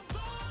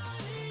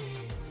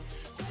nobody.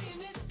 Playing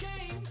this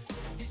game,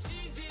 it's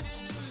easy to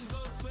lose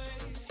both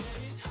ways.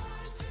 Yeah, it's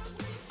hard to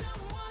be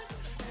someone,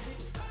 and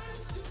it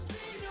hurts to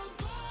be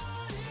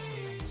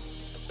nobody.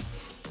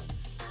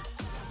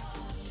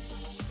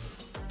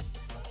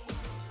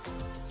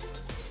 Hard to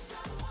be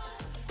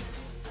someone,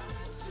 and it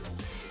hurts to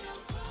be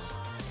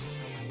nobody.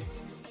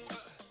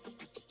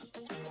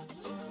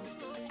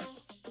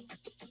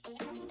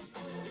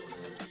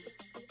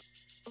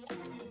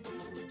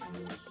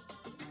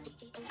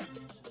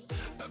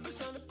 Purpose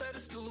on a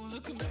pedestal,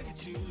 looking back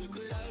at you. Look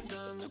what I've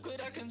done, look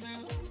what I can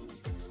do.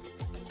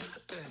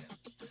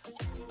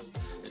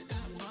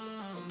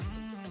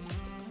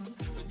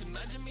 But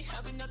imagine me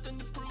having nothing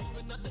to prove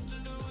and nothing to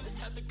lose, and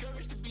have the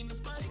courage to be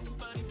nobody,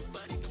 nobody,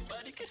 nobody,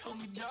 nobody could hold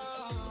me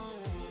down.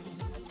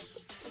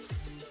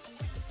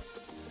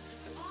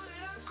 The more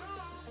that I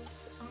grow,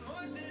 the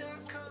more that I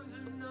come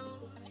to know.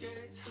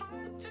 Yeah, it's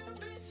hard to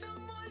be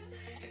someone,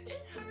 and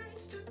it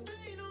hurts to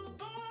be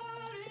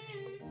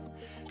nobody.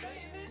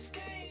 Playing this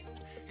game,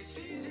 it's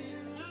easy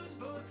to lose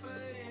both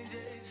ways.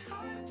 Yeah, it's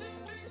hard to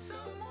be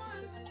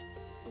someone.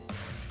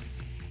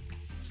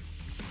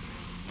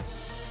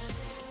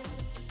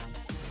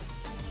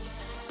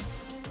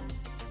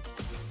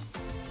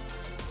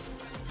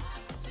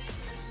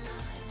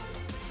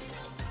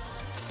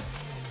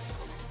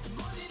 The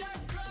more that I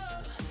grow,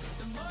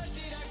 the more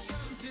that I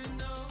come to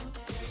know.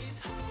 Yeah, it's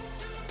hard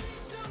to be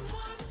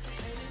someone,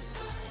 and it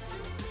hurts to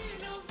be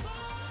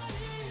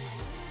nobody.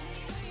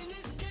 Playing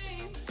this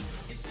game,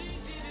 it's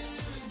easy to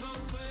lose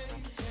both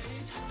ways. Yeah,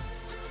 it's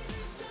hard to be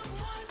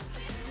someone,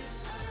 and it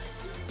hurts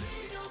to be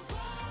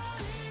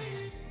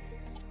nobody.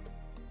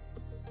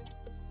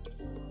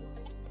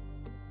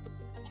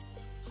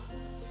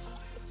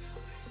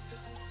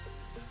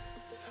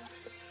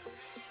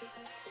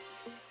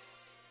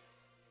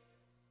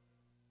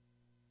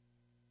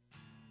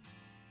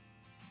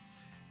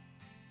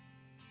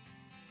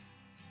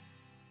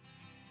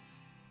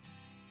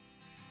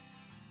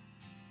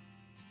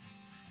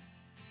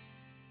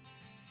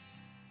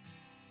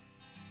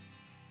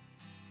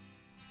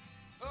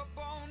 Up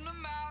on the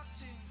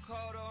mountain,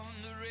 caught on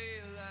the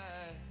rail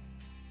line.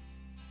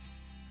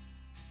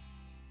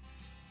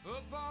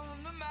 Up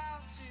on the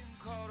mountain,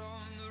 caught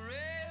on the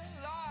rail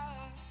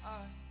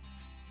line.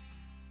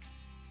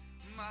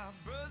 My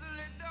brother,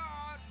 let the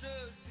heart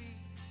just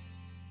beat.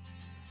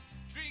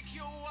 Drink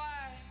your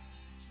wine,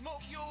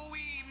 smoke your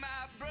weed,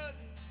 my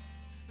brother.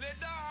 Let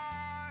the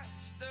heart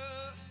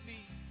stop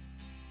beat.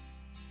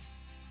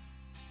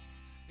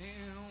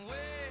 And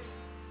wear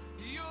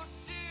your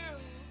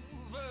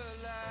silver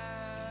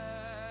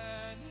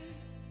lining,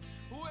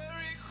 wear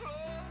it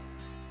close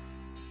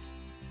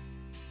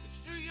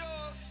to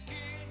your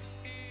skin.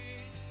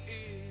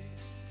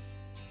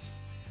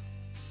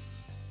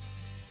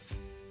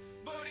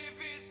 But if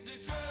it's the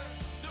drugs,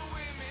 the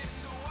women,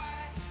 the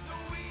wine, the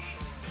weed,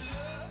 the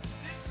love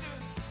that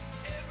took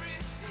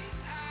everything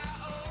I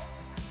owe,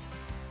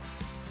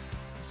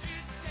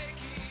 just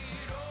take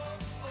it all.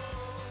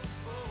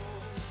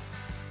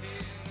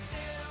 And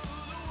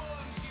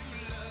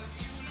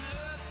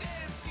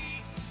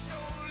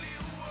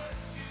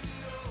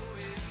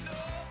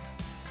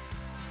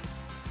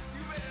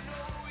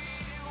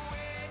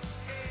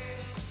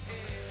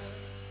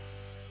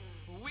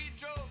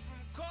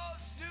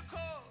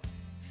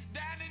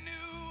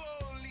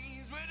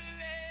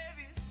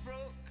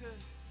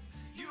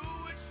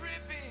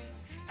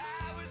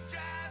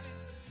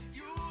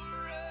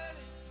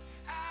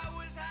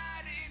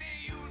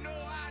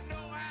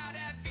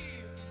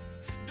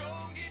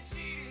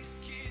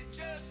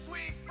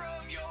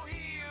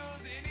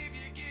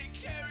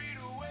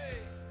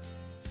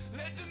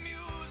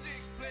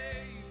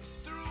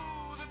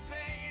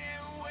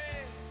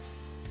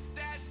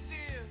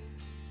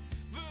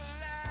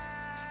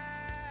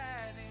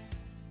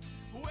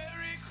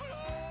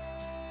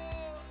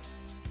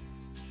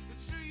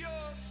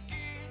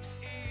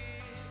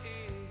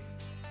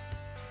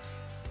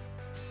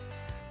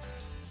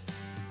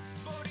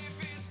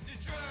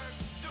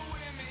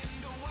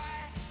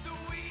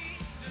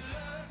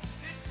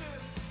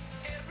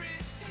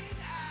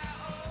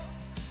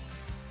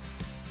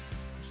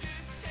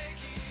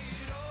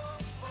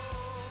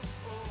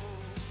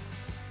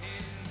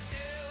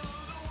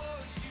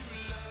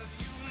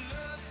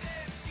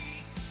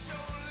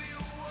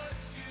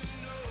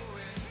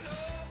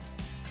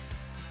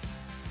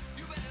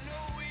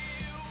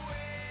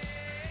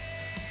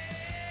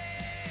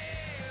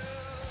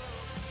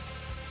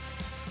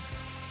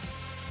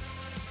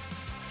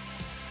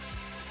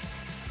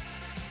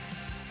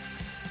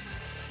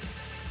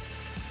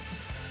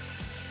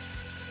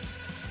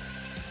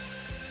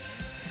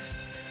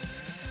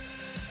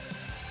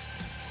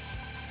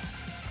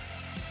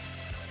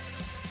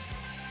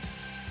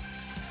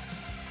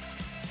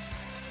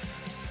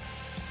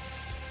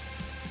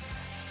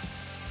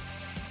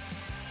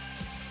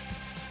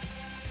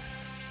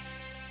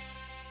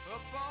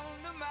on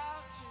the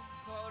mountain,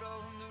 caught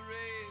on the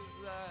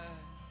red light.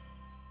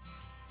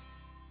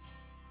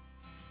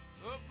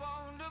 Up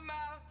on the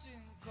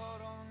mountain,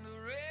 caught on the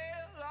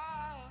red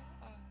light.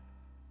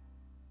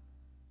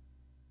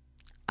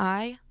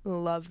 I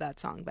love that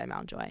song by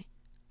Mountjoy.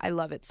 I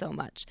love it so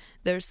much.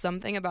 There's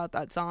something about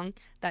that song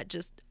that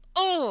just,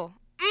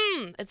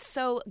 it's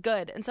so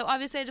good. And so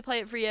obviously I had to play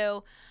it for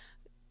you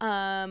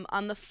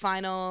on the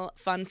final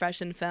Fun,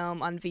 Fresh, and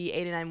Film on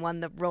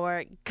V89.1 The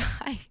Roar.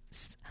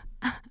 Guys,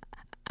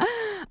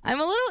 I'm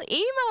a little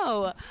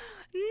emo.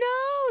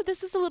 No,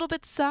 this is a little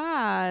bit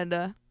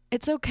sad.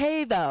 It's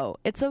okay, though.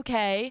 It's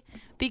okay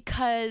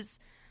because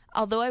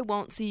although I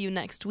won't see you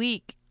next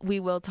week, we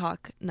will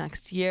talk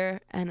next year,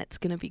 and it's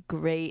going to be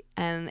great,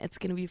 and it's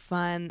going to be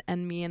fun,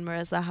 and me and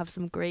Marissa have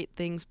some great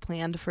things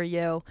planned for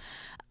you.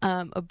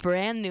 A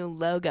brand new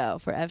logo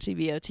for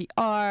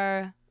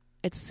FGBOTR.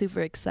 It's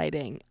super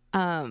exciting.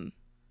 We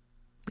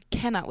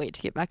cannot wait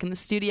to get back in the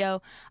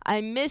studio.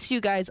 I miss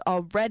you guys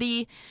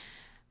already.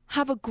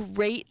 Have a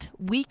great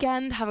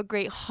weekend. Have a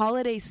great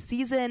holiday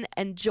season.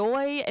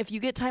 Enjoy. If you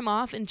get time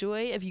off,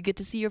 enjoy. If you get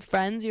to see your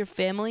friends, your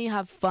family,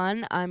 have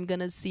fun. I'm going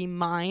to see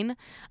mine.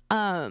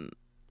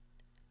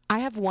 I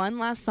have one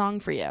last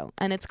song for you,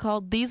 and it's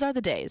called These Are the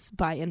Days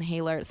by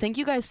Inhaler. Thank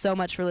you guys so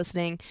much for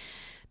listening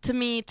to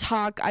me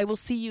talk. I will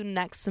see you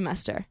next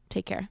semester.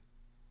 Take care.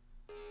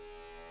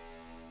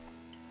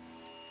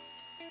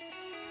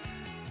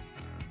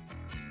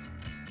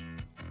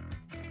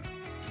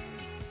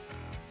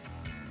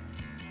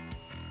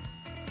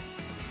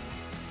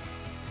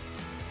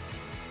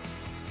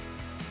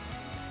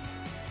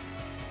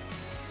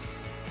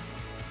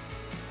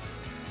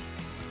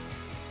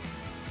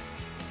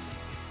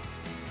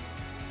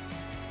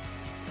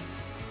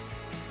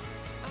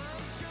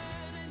 I'm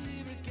stranded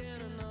here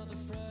again another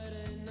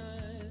Friday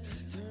night.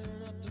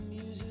 Turn up the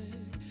music,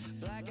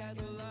 black eyes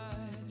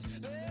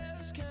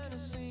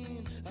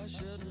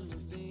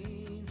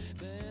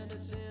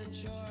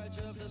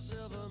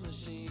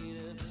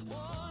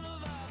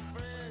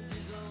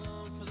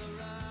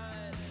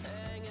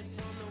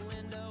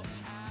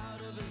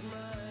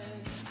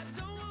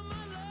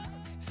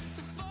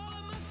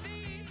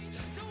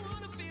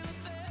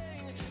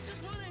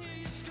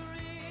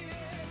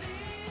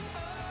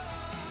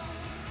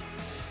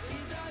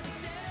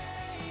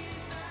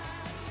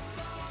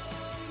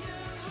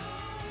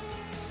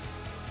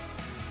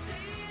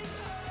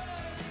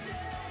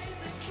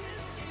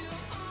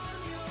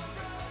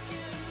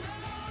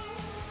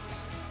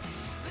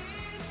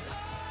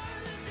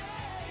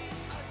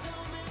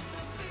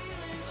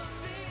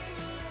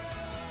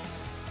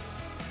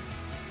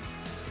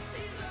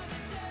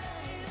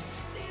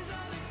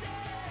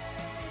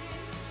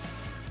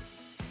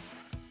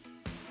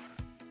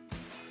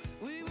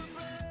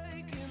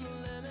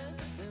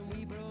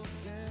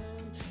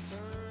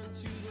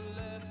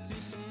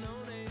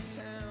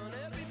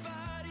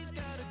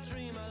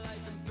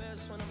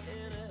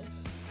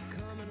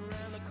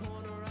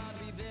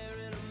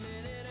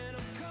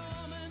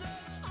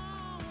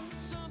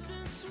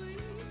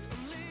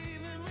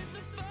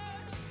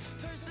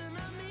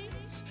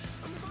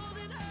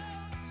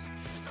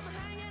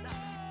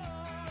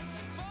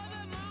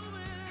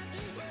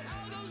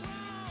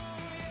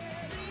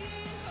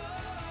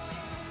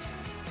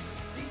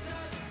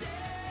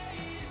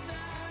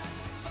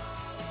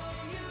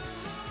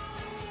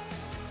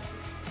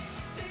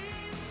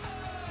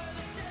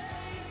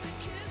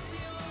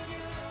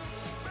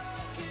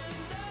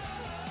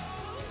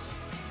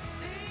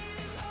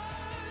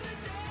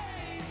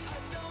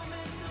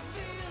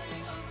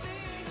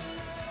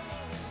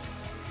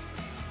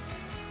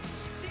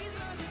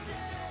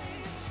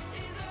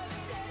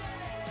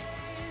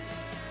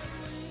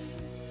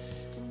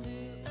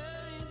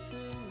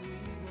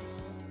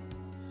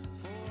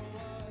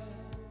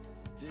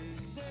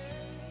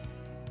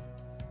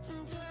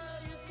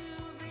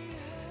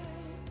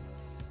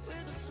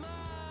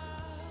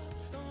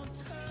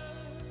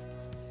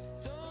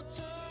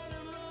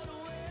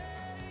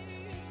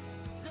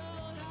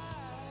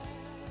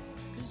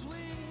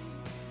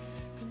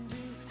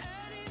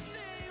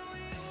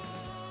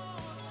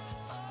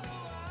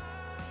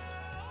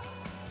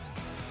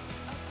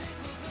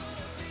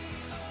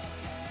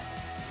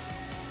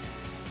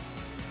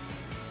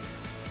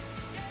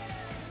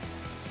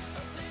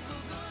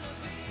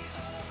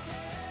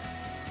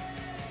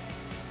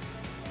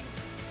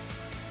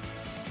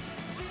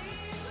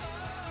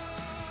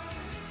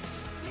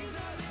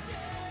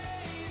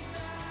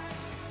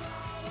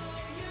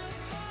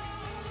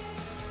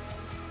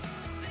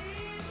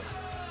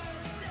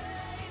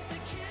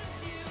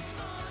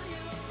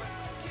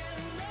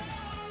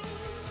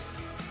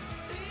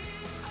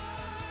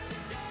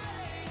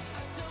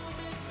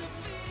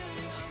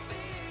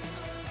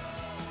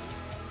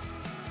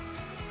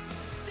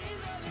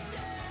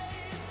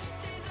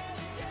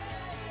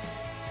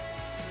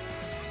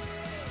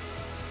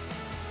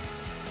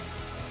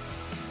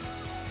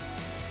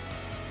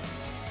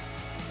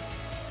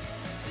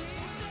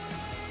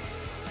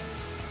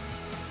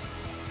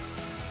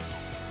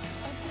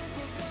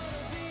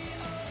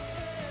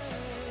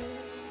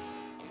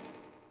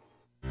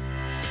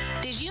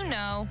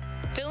know,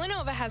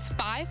 Villanova has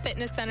 5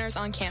 fitness centers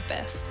on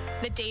campus.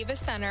 The Davis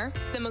Center,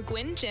 the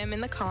McGuinn Gym in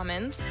the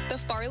Commons, the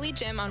Farley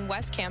Gym on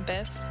West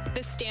Campus,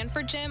 the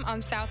Stanford Gym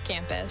on South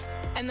Campus,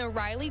 and the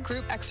Riley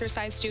Group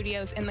Exercise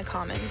Studios in the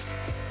Commons.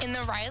 In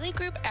the Riley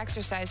Group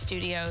Exercise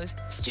Studios,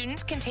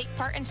 students can take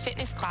part in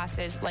fitness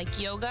classes like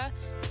yoga,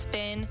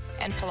 spin,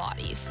 and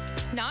Pilates.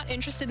 Not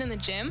interested in the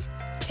gym?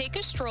 Take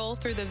a stroll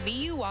through the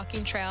VU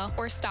walking trail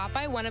or stop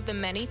by one of the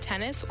many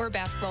tennis or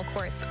basketball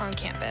courts on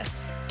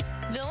campus.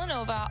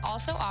 Villanova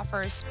also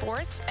offers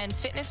sports and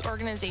fitness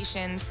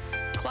organizations,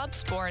 club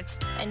sports,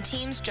 and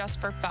teams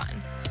just for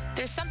fun.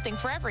 There's something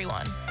for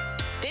everyone.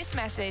 This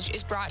message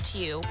is brought to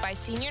you by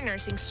senior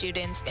nursing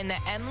students in the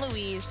M.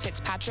 Louise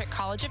Fitzpatrick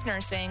College of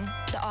Nursing,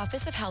 the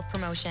Office of Health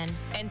Promotion,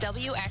 and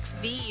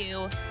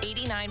WXVU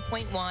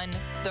 89.1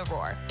 The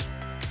Roar.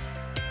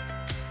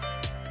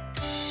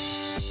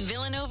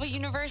 Villanova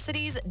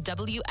University's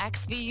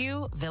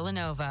WXVU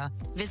Villanova.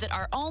 Visit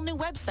our all-new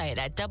website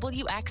at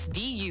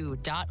wxvu.org.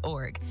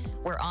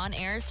 We're on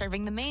air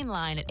serving the main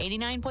line at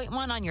 89.1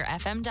 on your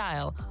FM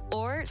dial,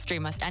 or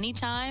stream us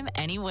anytime,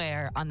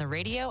 anywhere on the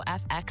Radio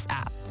FX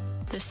app.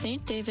 The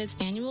St. David's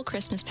annual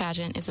Christmas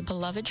pageant is a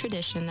beloved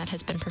tradition that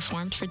has been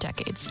performed for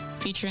decades,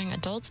 featuring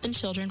adults and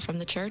children from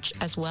the church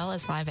as well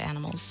as live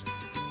animals.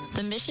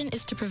 The mission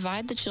is to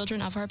provide the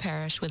children of our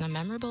parish with a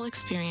memorable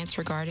experience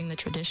regarding the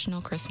traditional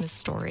Christmas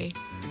story.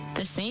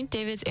 The St.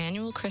 David's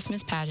annual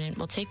Christmas pageant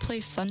will take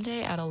place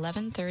Sunday at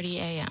 11:30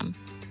 a.m.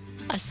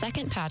 A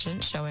second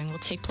pageant showing will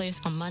take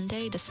place on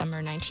Monday,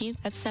 December 19th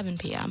at 7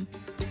 p.m.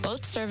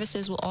 Both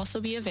services will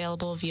also be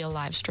available via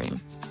live stream.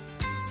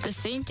 The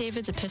St.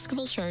 David's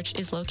Episcopal Church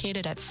is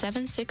located at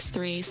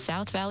 763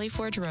 South Valley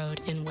Forge Road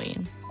in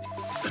Wayne.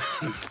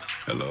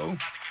 Hello?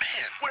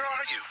 Man, where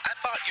are you? I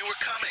thought you were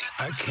coming.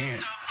 I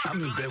can't. I'm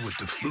in bed with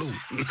the flu.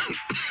 The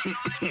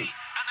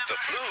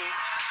flu?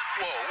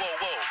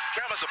 Whoa.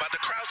 Grandma's about to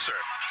crowd surf.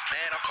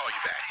 Man, I'll call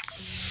you back.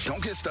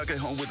 Don't get stuck at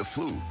home with the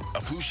flu. A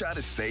flu shot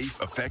is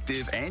safe,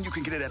 effective, and you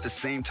can get it at the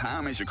same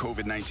time as your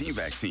COVID-19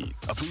 vaccine.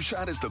 A flu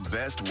shot is the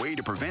best way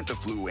to prevent the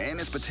flu and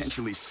its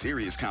potentially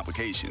serious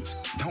complications.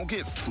 Don't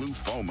get flu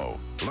FOMO.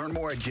 Learn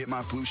more at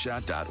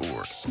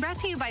getmyflushot.org. Brought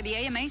to you by the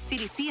AMA,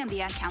 CDC, and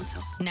the Ad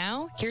Council.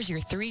 Now, here's your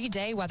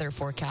 3-day weather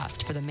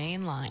forecast for the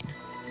main line.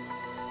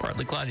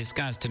 Partly cloudy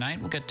skies tonight.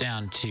 We'll get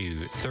down to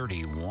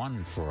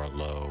 31 for a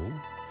low.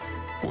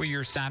 For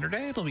your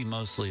Saturday, it'll be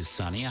mostly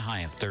sunny, a high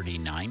of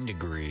 39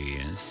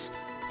 degrees.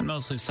 And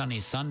mostly sunny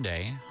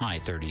Sunday, high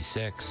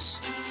 36.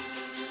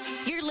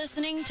 You're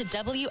listening to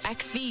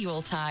WXV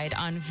Yuletide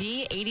on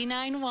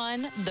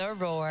V89.1 The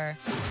Roar.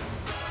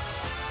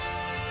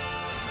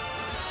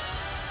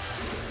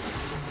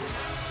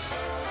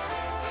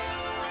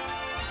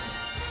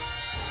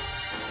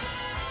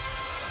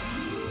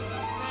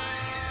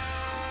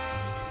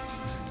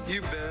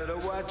 You better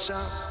watch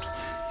out,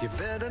 you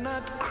better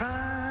not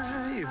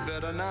cry, you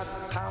better not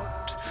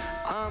pout.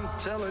 I'm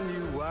telling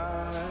you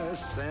why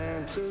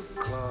Santa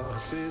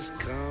Claus is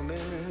coming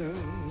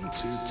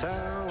to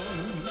town.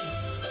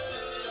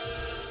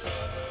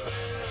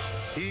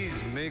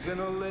 He's making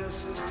a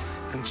list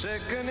and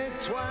checking it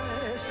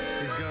twice.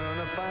 He's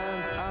gonna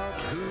find out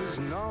who's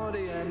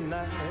naughty and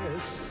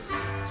nice.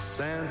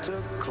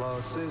 Santa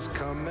Claus is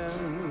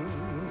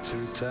coming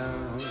to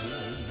town.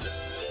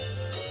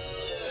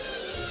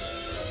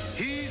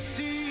 He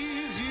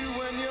sees you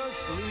when you're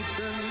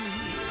sleeping.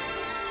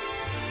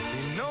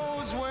 He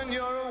knows when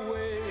you're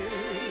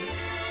awake.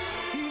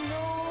 He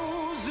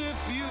knows if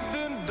you've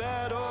been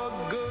bad or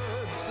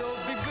good. So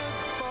be good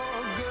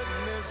for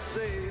goodness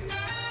sake.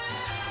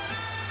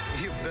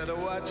 You better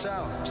watch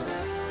out.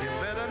 You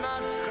better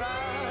not cry.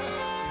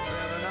 You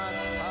better not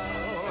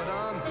pout.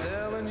 I'm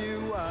telling you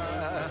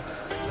why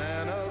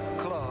Santa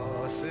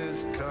Claus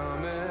is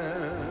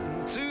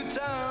coming to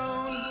town.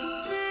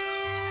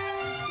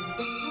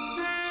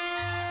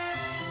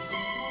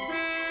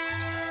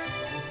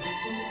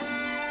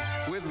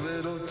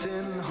 Little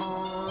tin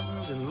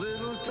horns and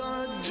little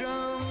toy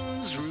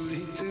drums,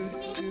 Rudy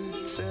toot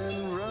toots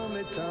and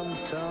rummy tum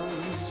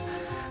tums.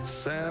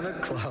 Santa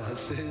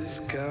Claus is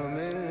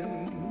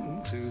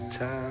coming to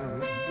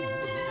town.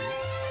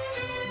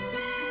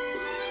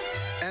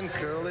 And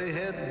curly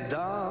head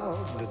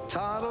dolls that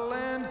toddle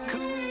and coo,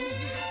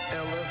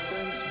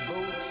 elephants,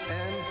 boats,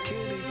 and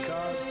kitty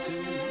cars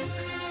too.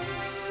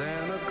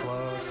 Santa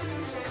Claus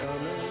is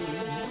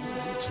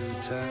coming to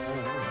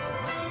town.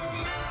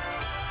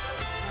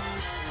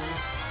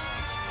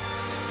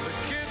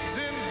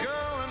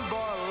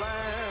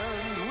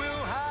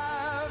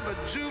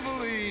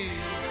 Jubilee.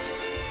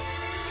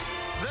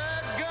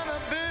 They're gonna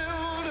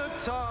build a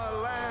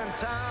toyland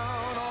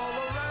town all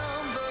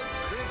around the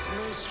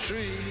Christmas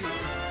tree.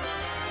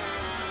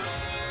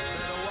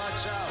 Better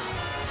watch out,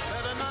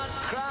 better not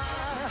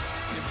cry,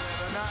 you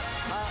better not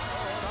pout.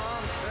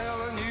 I'm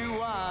telling you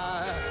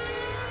why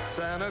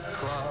Santa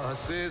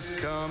Claus is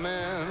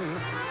coming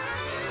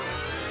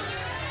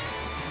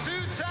to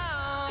town.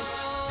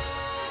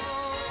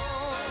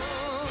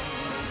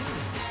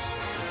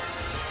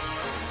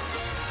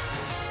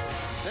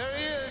 There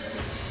he is,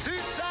 to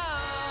town.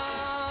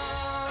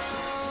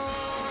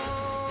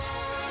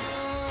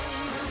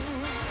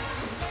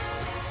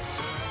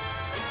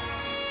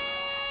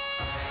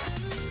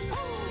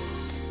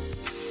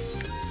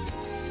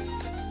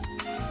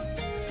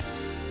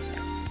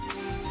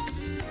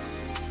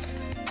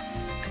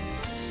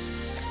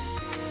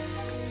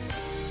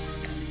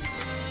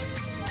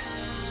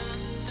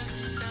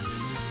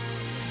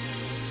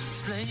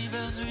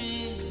 bells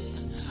ring.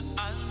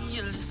 Are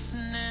you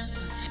listening?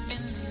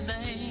 In the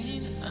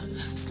lane,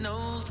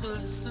 snow's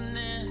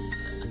glistening.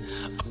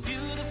 A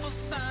beautiful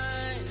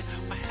sight.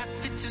 We're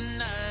happy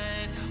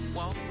tonight,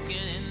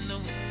 walking in the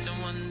winter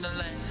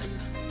wonderland.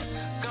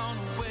 Gone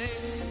away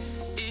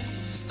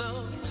is the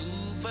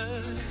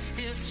bluebird.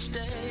 He'll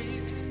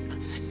stay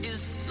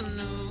is the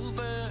new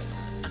bird.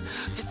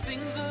 He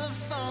sings a love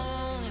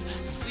song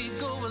as we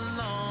go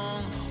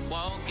along,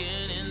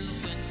 walking in the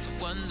winter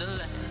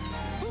wonderland.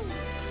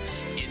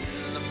 In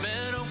the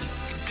meadow we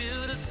can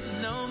build a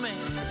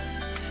snowman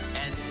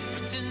and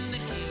pretend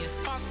that he is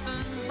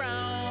Parson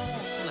Brown.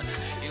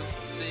 He'll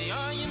say,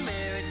 are you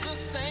married? We'll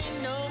say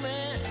no,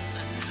 man,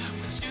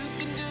 but you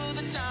can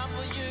do the job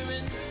while you're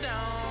in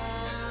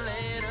town.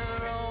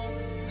 Later on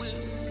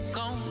we'll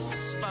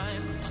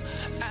conspire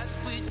as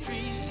we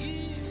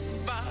dream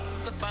by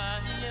the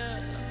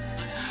fire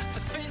to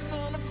face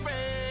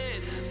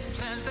unafraid the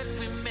plans that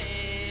we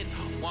made,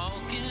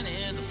 walking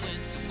in the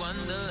winter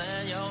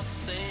wonderland. Y'all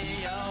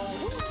say, y'all.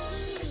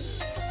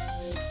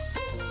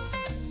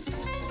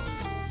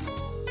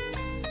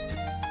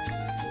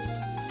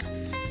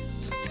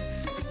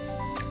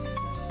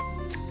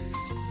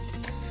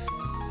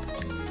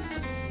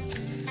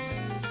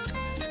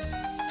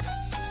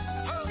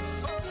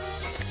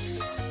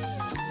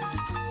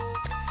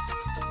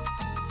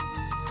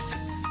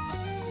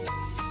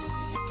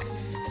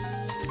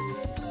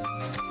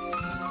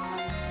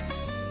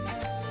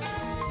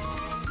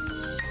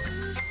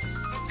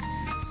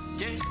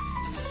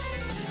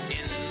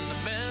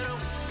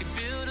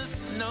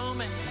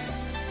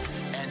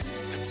 And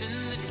pretend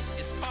that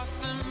it's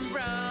Parson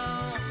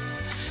Brown.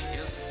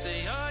 He'll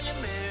say, are you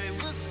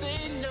married? We'll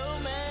say no,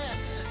 man.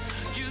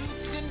 You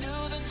can do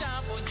the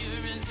job while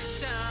you're in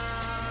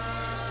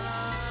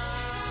town.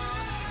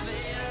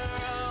 Later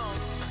on,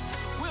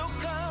 we'll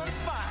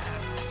conspire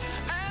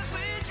as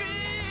we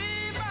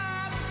dream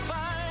by the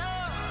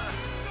fire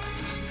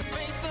to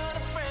face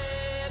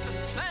unafraid the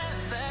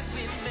plans that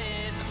we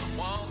made,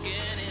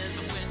 walking in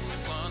the winter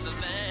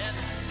wonderland.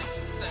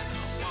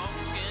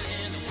 Walking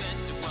in the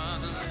winter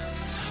wonderland.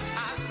 I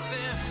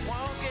said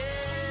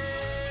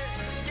walking,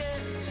 yeah,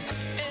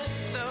 in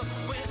the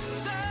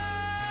winter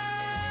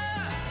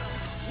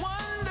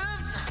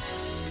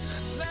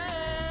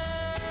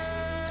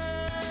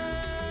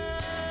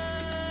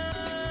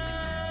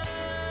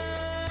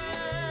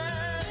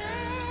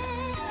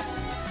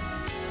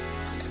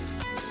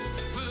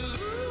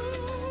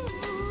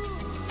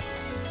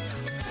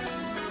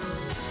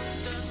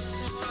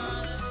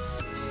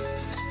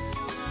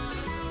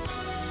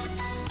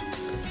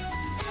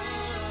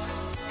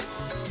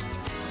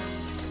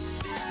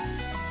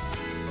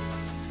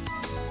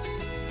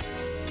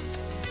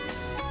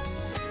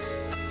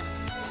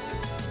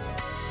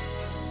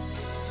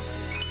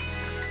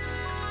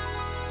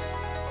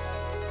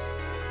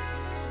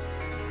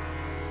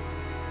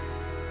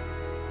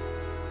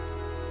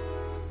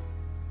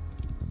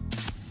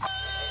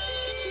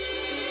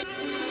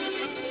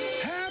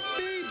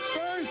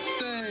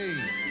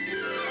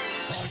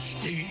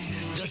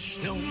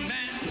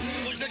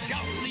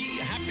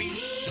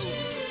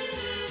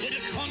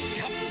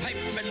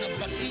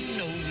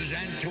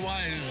and two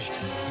eyes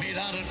made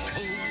out of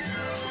coal.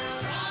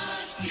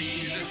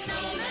 Frosty the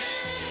Snowman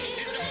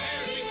is a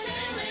fairy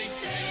tale, they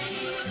say.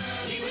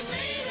 He was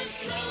made of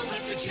snow,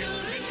 but the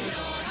children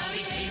know how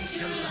he came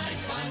to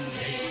life one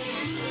day.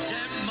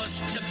 There must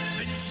have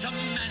been some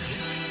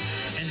magic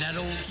in that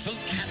old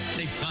silk hat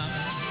they found.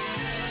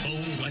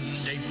 Oh, when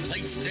they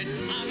placed it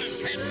on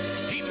his head,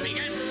 he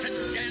began to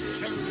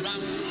dance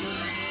around.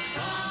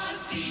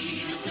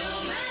 Frosty the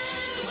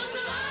Snowman was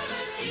alive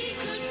as he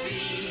could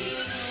be.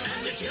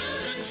 The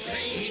children say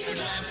he could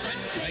laugh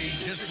and play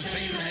just the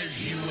same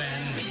as you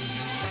and me.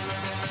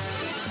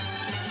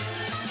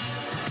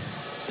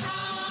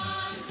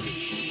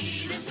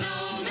 Frosty the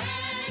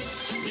Snowman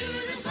knew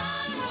the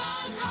sun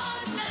was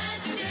hot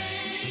that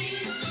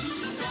day.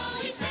 So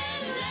he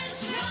said,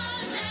 let's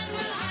run and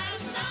we'll have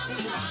some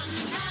fun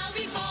now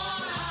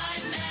before I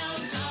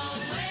melt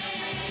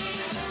away.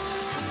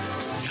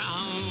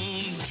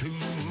 Down to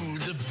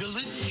the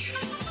village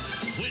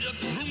with a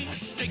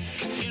broomstick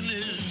in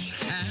his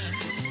hand,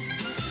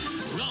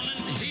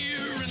 running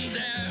here and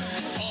there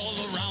all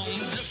around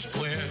the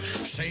square,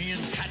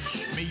 saying, catch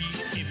me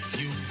if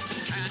you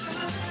can.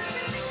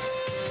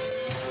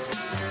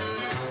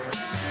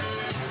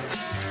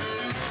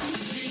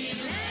 He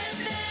led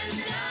them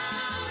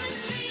down the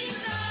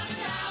streets of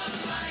town,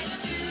 right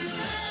to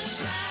the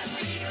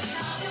traffic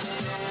cop.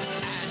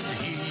 And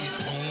he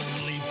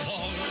only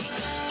paused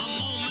a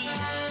moment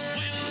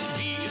when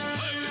he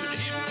heard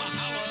him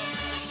holler,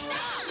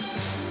 stop!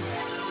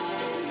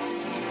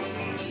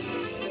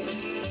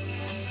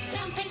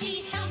 Thumpity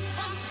thump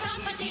thump,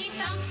 thumpity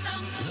thump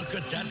thump. Look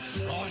at that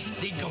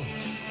Frosty go.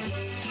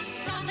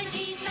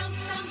 Thumpity thump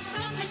thump,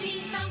 thumpity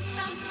thump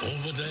thump.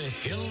 Over the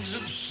hills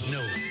of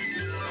snow.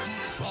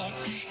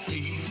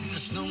 Frosty the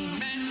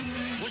Snowman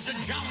was a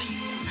jolly,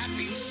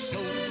 happy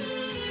soul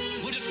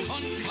with a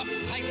corncob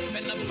pipe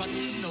and a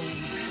button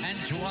nose, and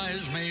 2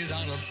 eyes made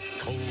out of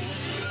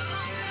coal.